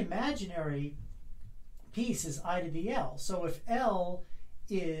the only imaginary piece is I to the L. So if L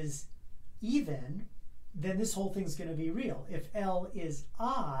is even, then this whole thing's going to be real. If L is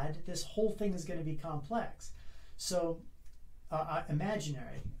odd, this whole thing is going to be complex. So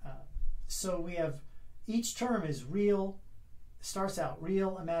imaginary. So we have each term is real, starts out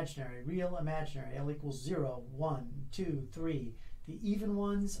real, imaginary, L equals 0, 1, 2, 3. The even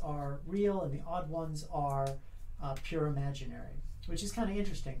ones are real and the odd ones are pure imaginary, which is kind of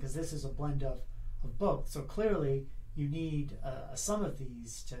interesting because this is a blend of both. So clearly you need a sum of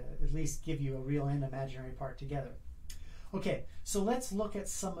these to at least give you a real and imaginary part together. Okay, so let's look at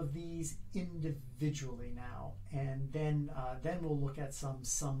some of these individually now, and then we'll look at some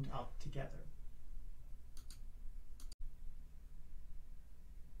summed up together.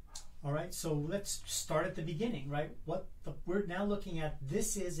 All right, so let's start at the beginning, right? We're now looking at,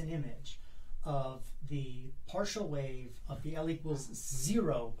 this is an image of the partial wave of the L equals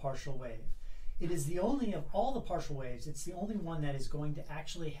 0 partial wave. It is the only of all the partial waves, it's the only one that is going to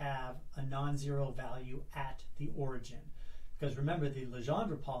actually have a non-zero value at the origin. Because remember, the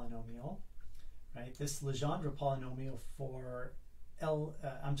Legendre polynomial, right? This Legendre polynomial for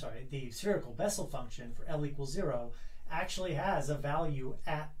the spherical Bessel function for L equals 0 actually has a value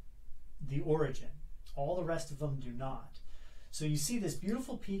at the origin. All the rest of them do not. So you see this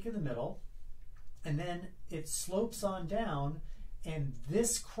beautiful peak in the middle, and then it slopes on down, and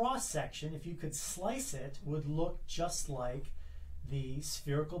this cross section, if you could slice it, would look just like the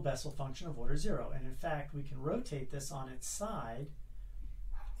spherical Bessel function of order 0. And in fact, we can rotate this on its side,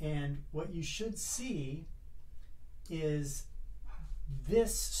 and what you should see is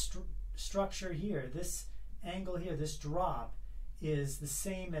this structure here, this angle here, this drop, is the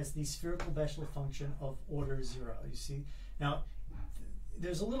same as the spherical Bessel function of order 0. You see? Now,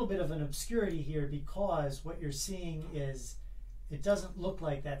 there's a little bit of an obscurity here because what you're seeing is it doesn't look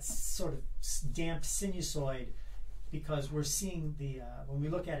like that sort of damp sinusoid, because we're seeing the, when we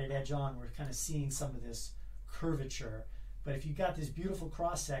look at it edge on, we're kind of seeing some of this curvature. But if you got this beautiful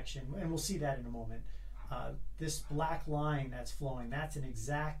cross section, and we'll see that in a moment, this black line that's flowing, that's an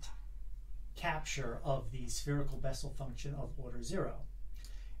exact capture of the spherical Bessel function of order 0.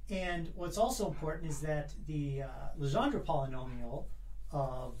 And what's also important is that the Legendre polynomial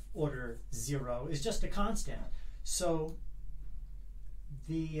of order 0 is just a constant. So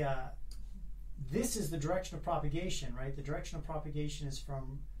the this is the direction of propagation, right? The direction of propagation is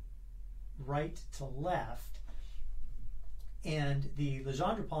from right to left, and the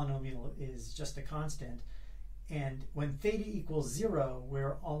Legendre polynomial is just a constant. And when theta equals 0,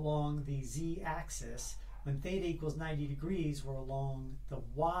 we're along the z-axis. When theta equals 90 degrees, we're along the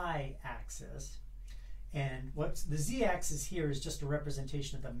y-axis. And what's the z-axis here is just a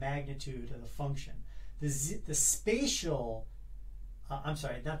representation of the magnitude of the function. The spatial I'm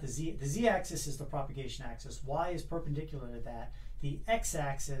sorry, not the z. The z-axis is the propagation axis. Y is perpendicular to that. The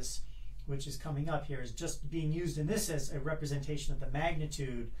x-axis, which is coming up here, is just being used in this as a representation of the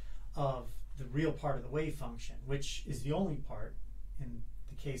magnitude of the real part of the wave function, which is the only part in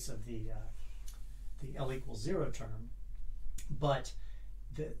the case of the L equals 0 term. But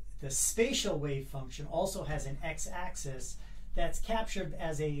the spatial wave function also has an x-axis that's captured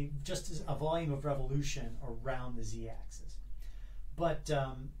as just as a volume of revolution around the z-axis. But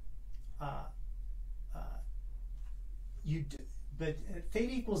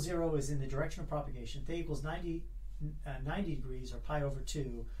theta equals 0 is in the direction of propagation. Theta equals 90 degrees, or pi over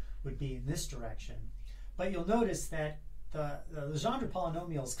 2, would be in this direction. But you'll notice that the Legendre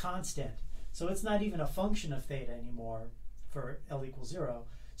polynomial is constant, so it's not even a function of theta anymore for L equals 0.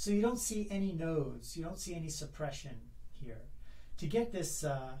 So you don't see any nodes, you don't see any suppression here. To get this,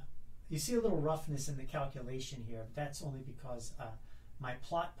 you see a little roughness in the calculation here, but that's only because my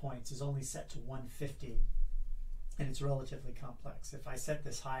plot points is only set to 150, and it's relatively complex. If I set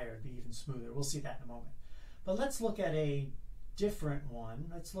this higher, it'd be even smoother. We'll see that in a moment. But let's look at a different one.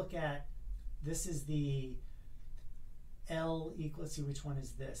 Let's look at, this is the L equal, let's see which one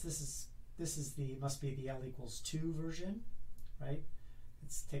is this. This is the, must be the L equals 2 version, right?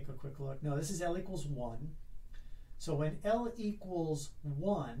 Let's take a quick look. No, this is L equals 1. So when L equals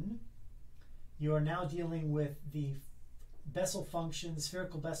 1, you are now dealing with the Bessel function, the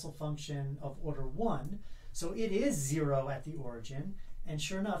spherical Bessel function of order 1. So it is 0 at the origin. And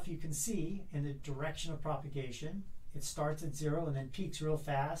sure enough, you can see in the direction of propagation, it starts at 0 and then peaks real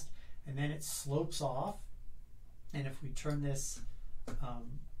fast, and then it slopes off. And if we turn this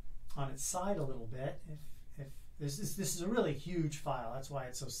on its side a little bit, if this is a really huge file, that's why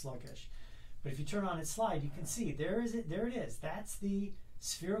it's so sluggish. But if you turn on its slide, you can see there it is. That's the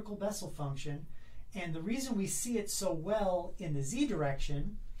spherical Bessel function. And the reason we see it so well in the z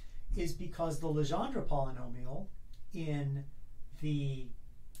direction is because the Legendre polynomial in the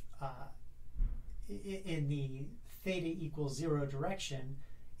theta equals 0 direction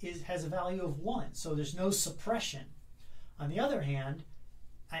has a value of 1. So there's no suppression. On the other hand,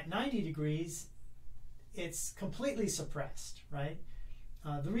 at 90 degrees, it's completely suppressed, right?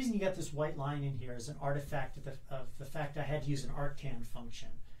 The reason you got this white line in here is an artifact of the fact I had to use an arctan function.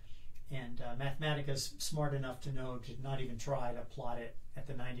 And Mathematica is smart enough to know to not even try to plot it at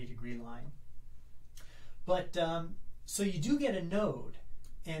the 90-degree line. But so you do get a node,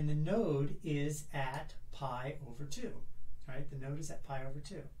 and the node is at pi over 2, right? The node is at pi over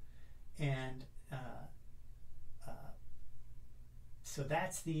 2. And so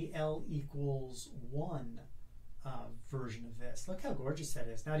that's the L equals 1 version of this. Look how gorgeous that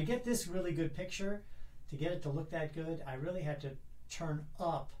is. Now to get this really good picture, to get it to look that good, I really had to turn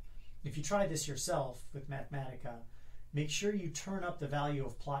up. If you try this yourself with Mathematica, make sure you turn up the value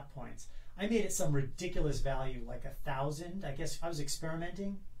of plot points. I made it some ridiculous value, like 1,000. I guess I was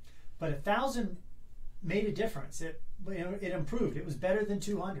experimenting, but 1,000 made a difference. It improved. It was better than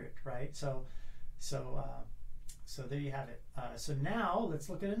 200, right? So there you have it. So now let's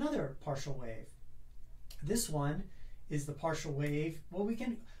look at another partial wave. This one is the partial wave. Well,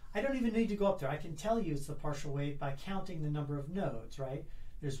 I don't even need to go up there. I can tell you it's the partial wave by counting the number of nodes, right?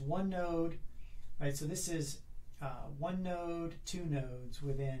 There's one node, right? So this is one node, 2 nodes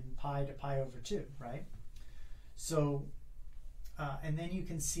within pi to pi over 2, right? So, and then you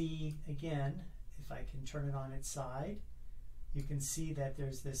can see, again, if I can turn it on its side, you can see that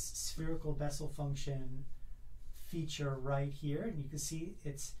there's this spherical Bessel function feature right here, and you can see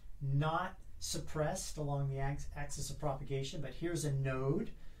it's not suppressed along the axis of propagation, but here's a node.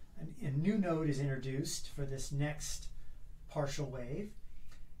 A new node is introduced for this next partial wave.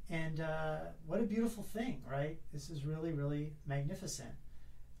 And what a beautiful thing, right? This is really, really magnificent.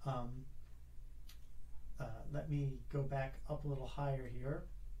 Let me go back up a little higher here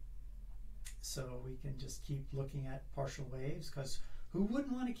so we can just keep looking at partial waves, because who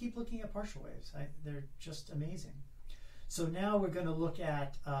wouldn't want to keep looking at partial waves? They're just amazing. So now we're going to look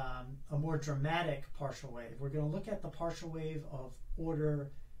at a more dramatic partial wave. We're going to look at the partial wave of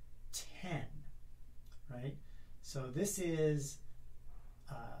order 10, right? So this is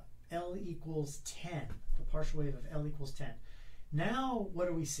L equals 10, the partial wave of L equals 10. Now, what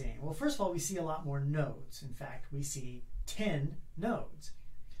are we seeing? Well, first of all, we see a lot more nodes. In fact, we see 10 nodes.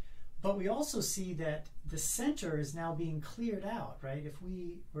 But we also see that the center is now being cleared out, right? If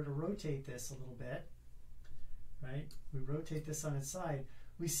we were to rotate this a little bit, right? We rotate this on its side,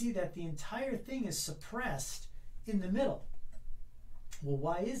 we see that the entire thing is suppressed in the middle. Well,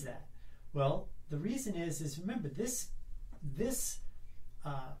 why is that? Well, the reason is remember, this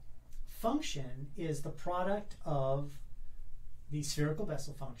function is the product of the spherical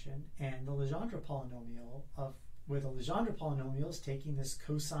Bessel function and the Legendre polynomial, where the Legendre polynomial is taking this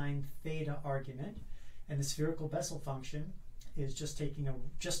cosine theta argument, and the spherical Bessel function is just taking a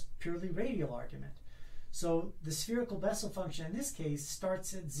purely radial argument. So the spherical Bessel function in this case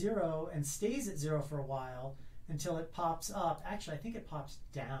starts at 0 and stays at 0 for a while until it pops up. Actually, I think it pops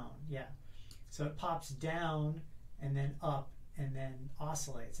down. Yeah. So it pops down and then up and then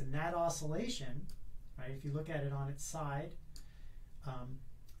oscillates. And that oscillation, right, if you look at it on its side,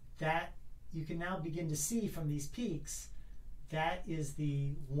 that you can now begin to see from these peaks, that is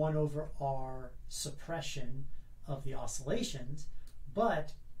the 1 over r suppression of the oscillations.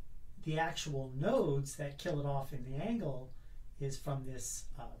 But the actual nodes that kill it off in the angle is from this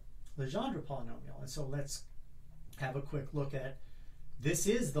Legendre polynomial. And so let's have a quick look at, this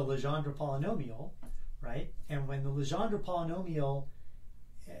is the Legendre polynomial, right? And when the Legendre polynomial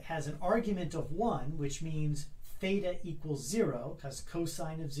has an argument of 1, which means theta equals 0, because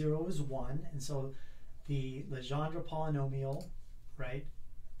cosine of 0 is 1, and so the Legendre polynomial, right,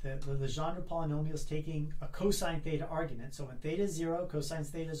 the Legendre polynomial is taking a cosine theta argument. So when theta is 0, cosine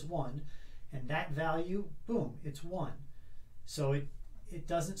theta is 1, and that value, boom, it's 1. So it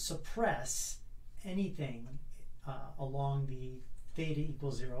doesn't suppress anything along the theta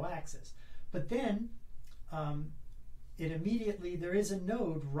equals 0 axis. But then it immediately, there is a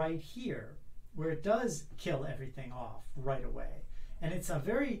node right here where it does kill everything off right away. And it's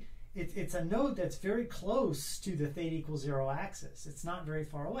it's a node that's very close to the theta equals 0 axis. It's not very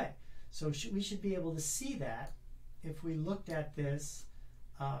far away. So we should be able to see that if we looked at this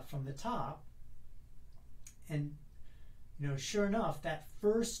from the top. And sure enough, that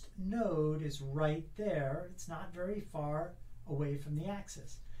first node is right there. It's not very far away from the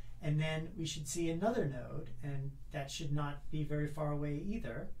axis. And then we should see another node, and that should not be very far away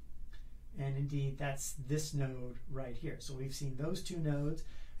either. And indeed, that's this node right here. So we've seen those two nodes.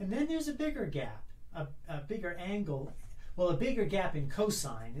 And then there's a bigger gap, a bigger angle. Well, a bigger gap in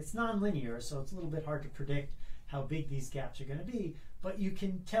cosine. It's nonlinear, so it's a little bit hard to predict how big these gaps are going to be. But you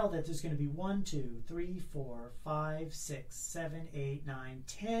can tell that there's going to be 1, 2, 3, 4, 5, 6, 7, 8, 9,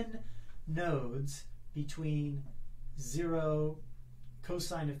 10 nodes between 0,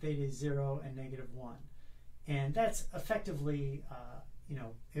 cosine of theta is 0, and -1. And that's effectively,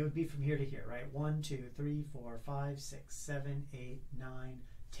 it would be from here to here, right? 1, 2, 3, 4, 5, 6, 7, 8, 9,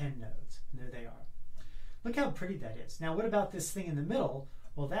 10 nodes. And there they are. Look how pretty that is. Now, what about this thing in the middle?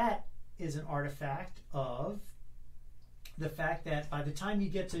 Well, that is an artifact of the fact that by the time you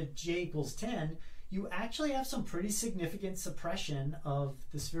get to j equals 10, you actually have some pretty significant suppression of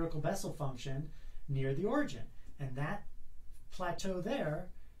the spherical Bessel function near the origin. And that plateau there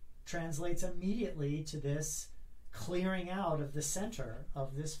translates immediately to this clearing out of the center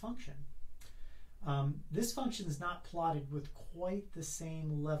of this function. This function is not plotted with quite the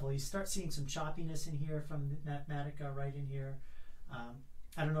same level. You start seeing some choppiness in here from Mathematica right in here.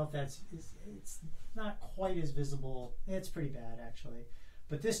 I don't know if it's not quite as visible. It's pretty bad actually.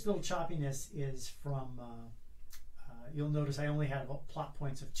 But this little choppiness is from, you'll notice I only had plot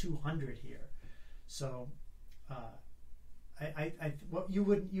points of 200 here. So you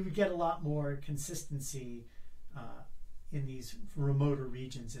would get a lot more consistency in these remoter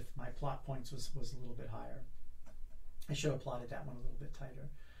regions if my plot points was a little bit higher. I should have plotted that one a little bit tighter.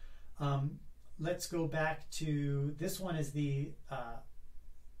 Let's go back to this one is the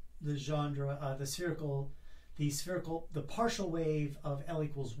Legendre, the partial wave of L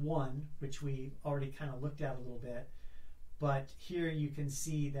equals 1, which we already kind of looked at a little bit. But here you can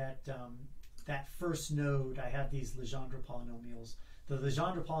see that that first node, I have these Legendre polynomials. The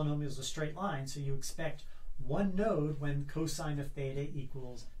Legendre polynomial is a straight line, so you expect one node when cosine of theta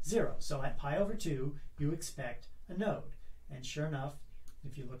equals 0. So at pi over 2, you expect a node. And sure enough,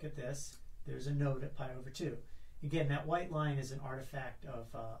 if you look at this, there's a node at pi over 2. Again, that white line is an artifact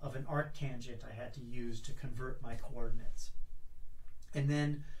of an arctangent I had to use to convert my coordinates. And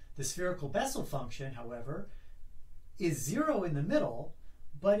then the spherical Bessel function, however, is 0 in the middle,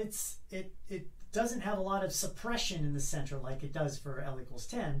 but it doesn't have a lot of suppression in the center like it does for L equals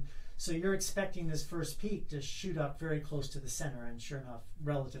 10. So you're expecting this first peak to shoot up very close to the center, and sure enough,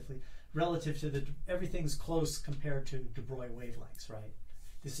 relative to everything's close compared to de Broglie wavelengths, right?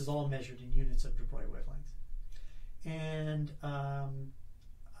 This is all measured in units of de Broglie wavelengths. And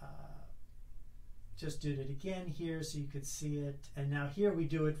just did it again here so you could see it. And now here we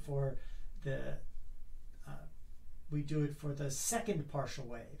do it for the second partial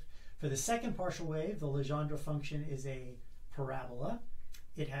wave. For the second partial wave, the Legendre function is a parabola.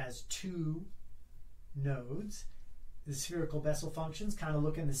 It has 2 nodes. The spherical Bessel function's kind of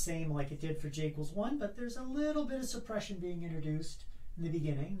looking the same like it did for j equals 1, but there's a little bit of suppression being introduced in the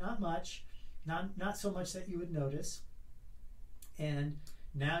beginning. Not much, not so much that you would notice. And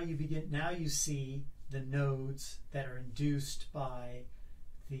now you see the nodes that are induced by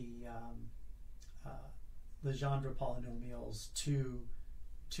the Legendre polynomials to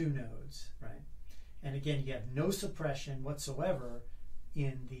 2 nodes, right? And again, you have no suppression whatsoever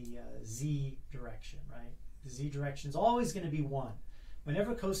in the z direction, right? The z direction is always going to be 1.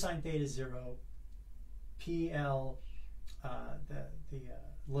 Whenever cosine theta is 0, PL, the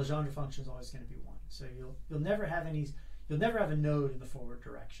Legendre function is always going to be 1. So you'll never have a node in the forward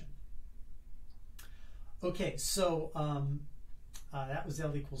direction. Okay, so that was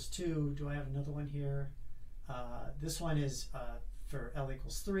L equals 2. Do I have another one here? This one is for L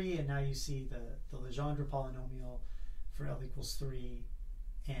equals 3, and now you see the Legendre polynomial for L equals 3,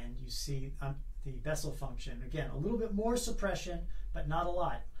 and you see the Bessel function. Again, a little bit more suppression, but not a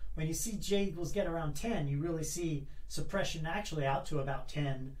lot. When you see j equals get around 10, you really see suppression actually out to about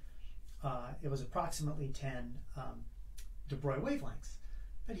 10. It was approximately 10 de Broglie wavelengths.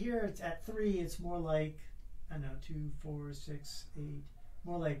 But here it's at 3, it's more like, I don't know, 2, 4, 6, 8,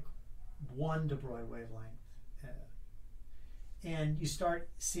 more like 1 de Broglie wavelength. And you start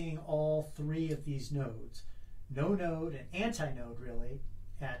seeing all 3 of these nodes. No node, an antinode really,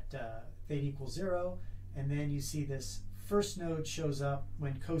 at theta equals 0. And then you see this first node shows up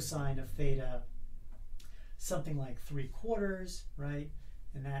when cosine of theta something like 3/4, right?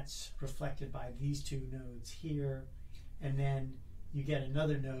 And that's reflected by these 2 nodes here. And then you get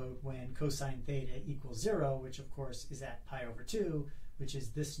another node when cosine theta equals 0, which of course is at pi over 2, which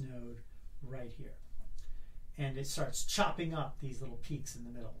is this node right here. And it starts chopping up these little peaks in the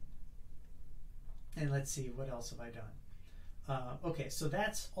middle. And let's see, what else have I done? Okay, so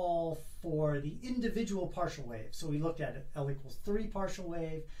that's all for the individual partial waves. So we looked at it, L equals 3 partial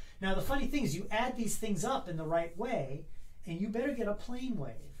wave. Now the funny thing is you add these things up in the right way, and you better get a plane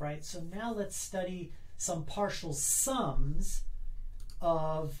wave, right? So now let's study some partial sums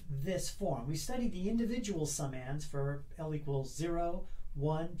of this form. We studied the individual summands for L equals 0,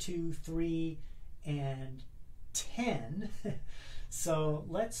 1, 2, 3, and 10. So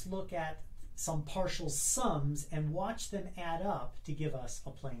let's look at some partial sums and watch them add up to give us a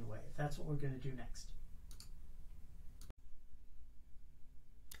plane wave. That's what we're going to do next.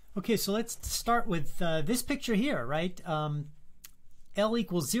 Okay, so let's start with this picture here, right? L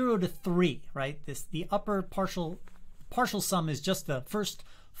equals 0 to 3, right? The upper partial sum is just the first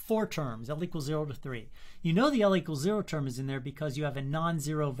 4 terms, L equals 0 to 3. You know the L equals 0 term is in there because you have a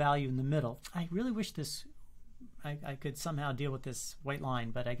non-zero value in the middle. I really wish I could somehow deal with this white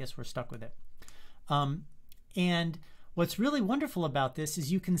line, but I guess we're stuck with it. And what's really wonderful about this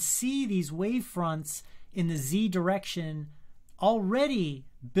is you can see these wave fronts in the z direction already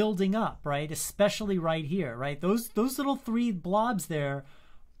building up, right? Especially right here, right? Those little 3 blobs there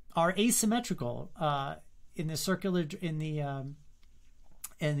are asymmetrical in the circular, I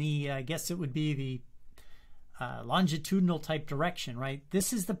guess it would be the longitudinal type direction, right?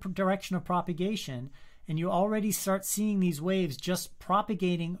 This is the direction of propagation, and you already start seeing these waves just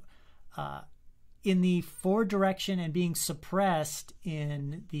propagating in the forward direction and being suppressed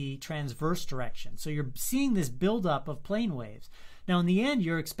in the transverse direction. So you're seeing this buildup of plane waves. Now in the end,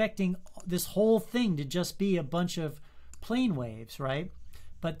 you're expecting this whole thing to just be a bunch of plane waves, right?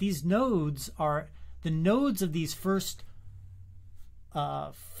 But these nodes are the nodes of these first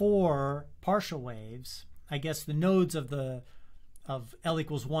 4 partial waves. I guess the nodes of L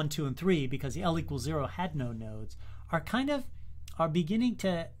equals 1, 2, and 3, because the L equals 0 had no nodes, are beginning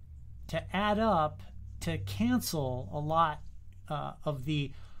to add up to cancel a lot of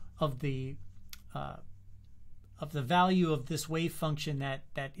the value of this wave function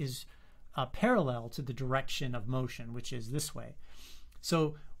that is parallel to the direction of motion, which is this way.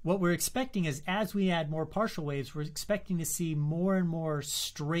 So what we're expecting is, as we add more partial waves, we're expecting to see more and more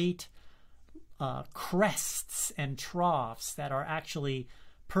straight crests and troughs that are actually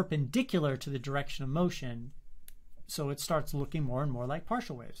perpendicular to the direction of motion. So it starts looking more and more like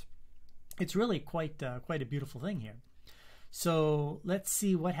partial waves. It's really quite a beautiful thing here. So let's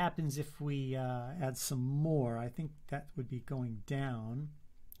see what happens if we add some more. I think that would be going down.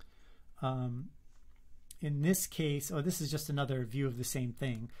 In this case, this is just another view of the same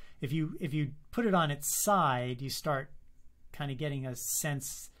thing. If you put it on its side, you start kind of getting a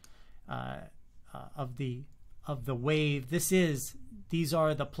sense of the wave. These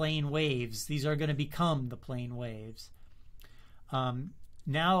are the plane waves. These are going to become the plane waves.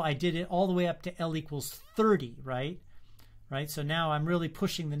 Now I did it all the way up to L equals 30, right? So now I'm really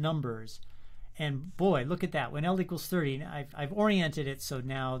pushing the numbers. And boy, look at that. When L equals 30, I've oriented it so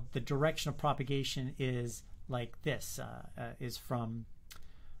now the direction of propagation is like this, is from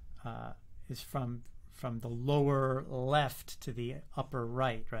the lower left to the upper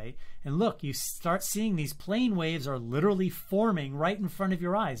right, right? And look, you start seeing these plane waves are literally forming right in front of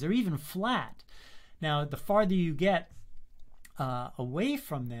your eyes. They're even flat. Now, the farther you get away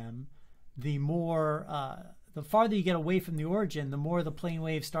from them, the farther you get away from the origin, the more the plane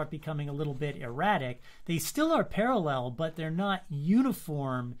waves start becoming a little bit erratic. They still are parallel, but they're not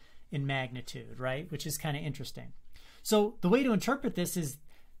uniform in magnitude, right? Which is kind of interesting. So the way to interpret this is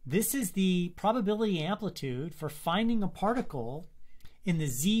the probability amplitude for finding a particle in the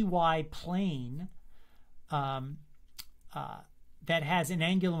zy plane that has an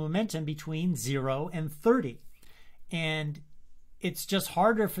angular momentum between 0 and 30. And it's just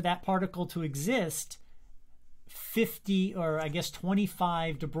harder for that particle to exist 50 or I guess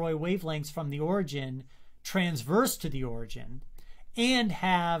 25 de Broglie wavelengths from the origin, transverse to the origin, and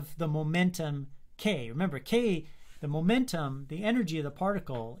have the momentum k. Remember, k, the momentum, the energy of the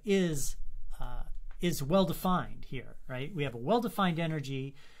particle is is well defined here, right? We have a well-defined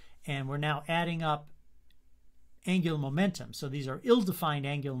energy, and we're now adding up angular momentum. So these are ill-defined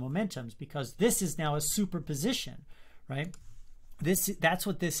angular momentums because this is now a superposition, right? That's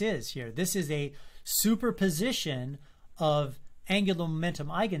what this is here. This is a superposition of angular momentum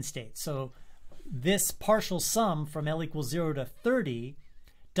eigenstates. So this partial sum from L equals 0 to 30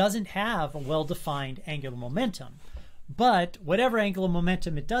 doesn't have a well-defined angular momentum. But whatever angular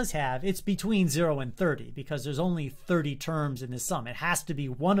momentum it does have, it's between 0 and 30 because there's only 30 terms in this sum. It has to be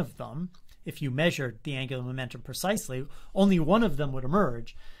one of them. If you measured the angular momentum precisely, only one of them would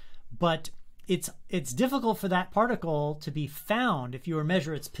emerge. But it's difficult for that particle to be found. If you were to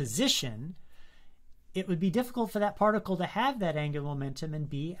measure its position, it would be difficult for that particle to have that angular momentum and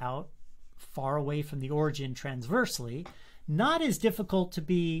be out far away from the origin transversely. Not as difficult to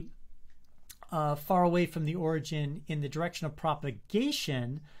be far away from the origin in the direction of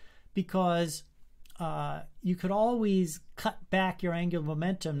propagation, because you could always cut back your angular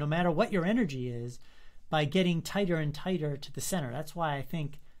momentum, no matter what your energy is, by getting tighter and tighter to the center. That's why I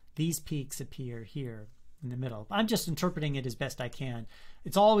think these peaks appear here in the middle. I'm just interpreting it as best I can.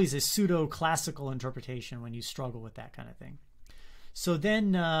 It's always a pseudo-classical interpretation when you struggle with that kind of thing. So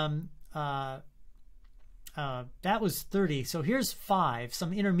then that was 30. So here's 5,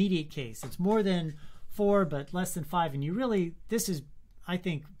 some intermediate case. It's more than 4 but less than 5. And you really, this is, I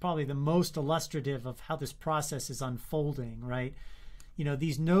think, probably the most illustrative of how this process is unfolding, right? You know,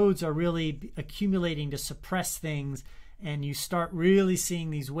 these nodes are really accumulating to suppress things, and you start really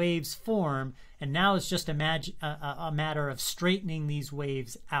seeing these waves form, and now it's just a matter of straightening these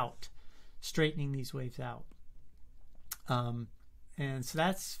waves out. And so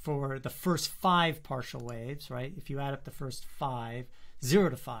that's for the first 5 partial waves, right? If you add up the first 5, 0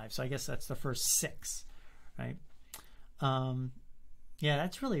 to 5, so I guess that's the first 6, right? Yeah,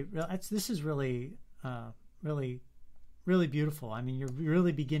 that's really, this is really, really beautiful. I mean, you're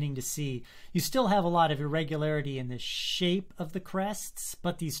really beginning to see, you still have a lot of irregularity in the shape of the crests,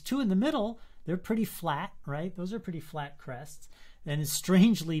 but these 2 in the middle, they're pretty flat, right? Those are pretty flat crests, and it's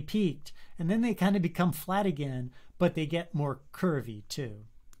strangely peaked, and then they kind of become flat again, but they get more curvy too.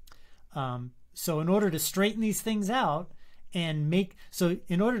 So in order to straighten these things out in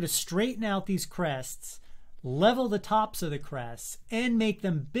order to straighten out these crests, level the tops of the crests, and make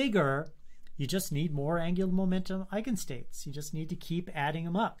them bigger, you just need more angular momentum eigenstates. You just need to keep adding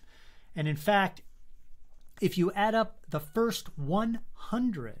them up. And in fact, if you add up the first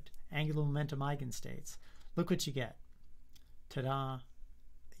 100 angular momentum eigenstates, look what you get. Ta-da!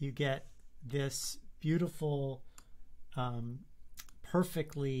 You get this beautiful,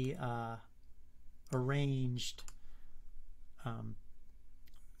 perfectly arranged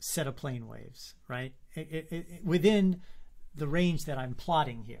set of plane waves, right? Within the range that I'm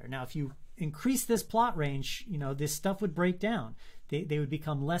plotting here. Now, if you increase this plot range, you know, this stuff would break down. They would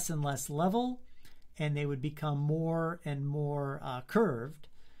become less and less level, and they would become more and more curved.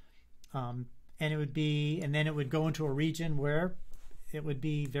 And then it would go into a region where it would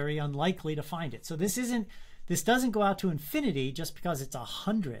be very unlikely to find it. So this doesn't go out to infinity just because it's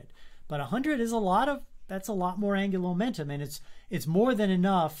 100, but 100 is that's a lot more angular momentum, and it's more than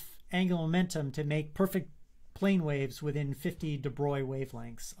enough angular momentum to make perfect plane waves within 50 de Broglie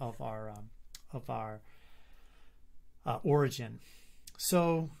wavelengths of our origin.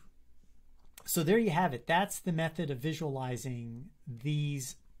 So there you have it. That's the method of visualizing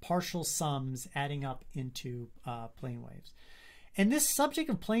these partial sums adding up into plane waves. And this subject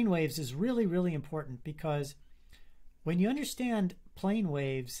of plane waves is really, really important, because when you understand plane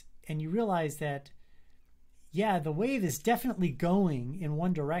waves and you realize that, yeah, the wave is definitely going in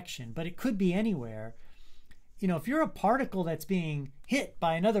one direction, but it could be anywhere. You know, if you're a particle that's being hit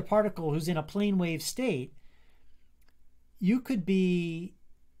by another particle who's in a plane wave state, you could be,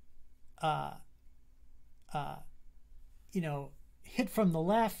 you know, hit from the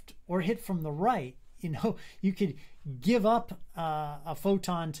left or hit from the right. You know, you could give up a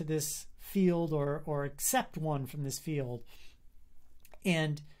photon to this field or accept one from this field,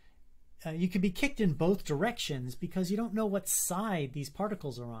 and you could be kicked in both directions because you don't know what side these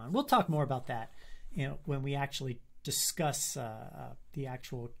particles are on. We'll talk more about that, you know, when we actually discuss the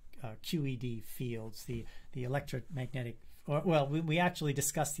actual QED fields, the electromagnetic, well, we actually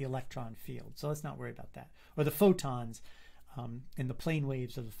discuss the electron field, so let's not worry about that, or the photons and the plane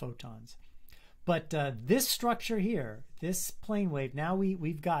waves of the photons. But this structure here, this plane wave, now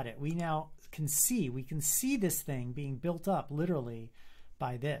we've got it. We now can see this thing being built up literally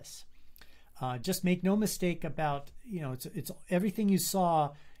by this. Just make no mistake about, you know, it's everything you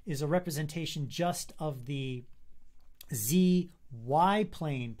saw is a representation just of the z-y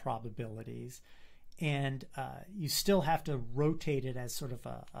plane probabilities, and you still have to rotate it as sort of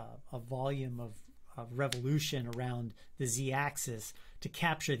a volume of revolution around the z-axis to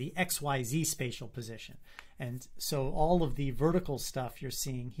capture the XYZ spatial position. And so all of the vertical stuff you're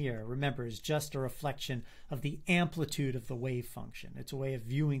seeing here, remember, is just a reflection of the amplitude of the wave function. It's a way of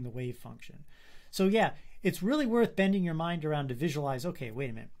viewing the wave function. So yeah, it's really worth bending your mind around to visualize, okay, wait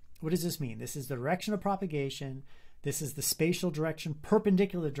a minute, what does this mean? This is the direction of propagation. This is the spatial direction,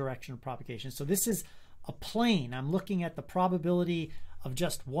 perpendicular direction of propagation. So this is a plane. I'm looking at the probability of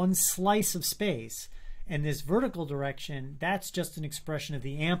just one slice of space. And this vertical direction, that's just an expression of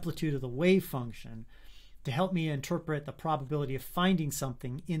the amplitude of the wave function to help me interpret the probability of finding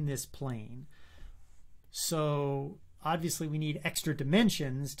something in this plane. So obviously we need extra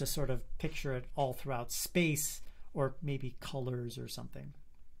dimensions to sort of picture it all throughout space, or maybe colors or something.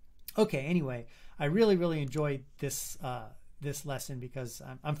 Okay, anyway, I really enjoyed this this lesson because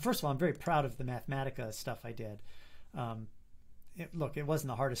I'm first of all, I'm very proud of the Mathematica stuff I did. Look, it wasn't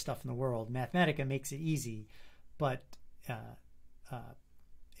the hardest stuff in the world. Mathematica makes it easy, but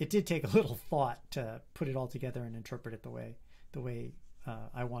it did take a little thought to put it all together and interpret it the way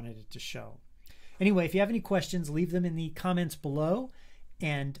I wanted it to show. Anyway, if you have any questions, leave them in the comments below.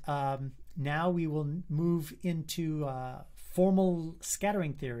 And now we will move into formal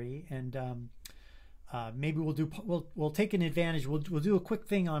scattering theory, and maybe we'll take an advantage. We'll do a quick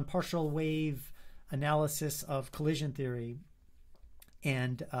thing on partial wave analysis of collision theory,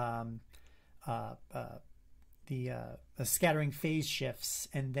 and the scattering phase shifts,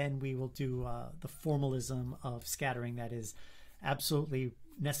 and then we will do the formalism of scattering that is absolutely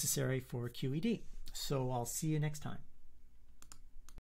necessary for QED. So I'll see you next time.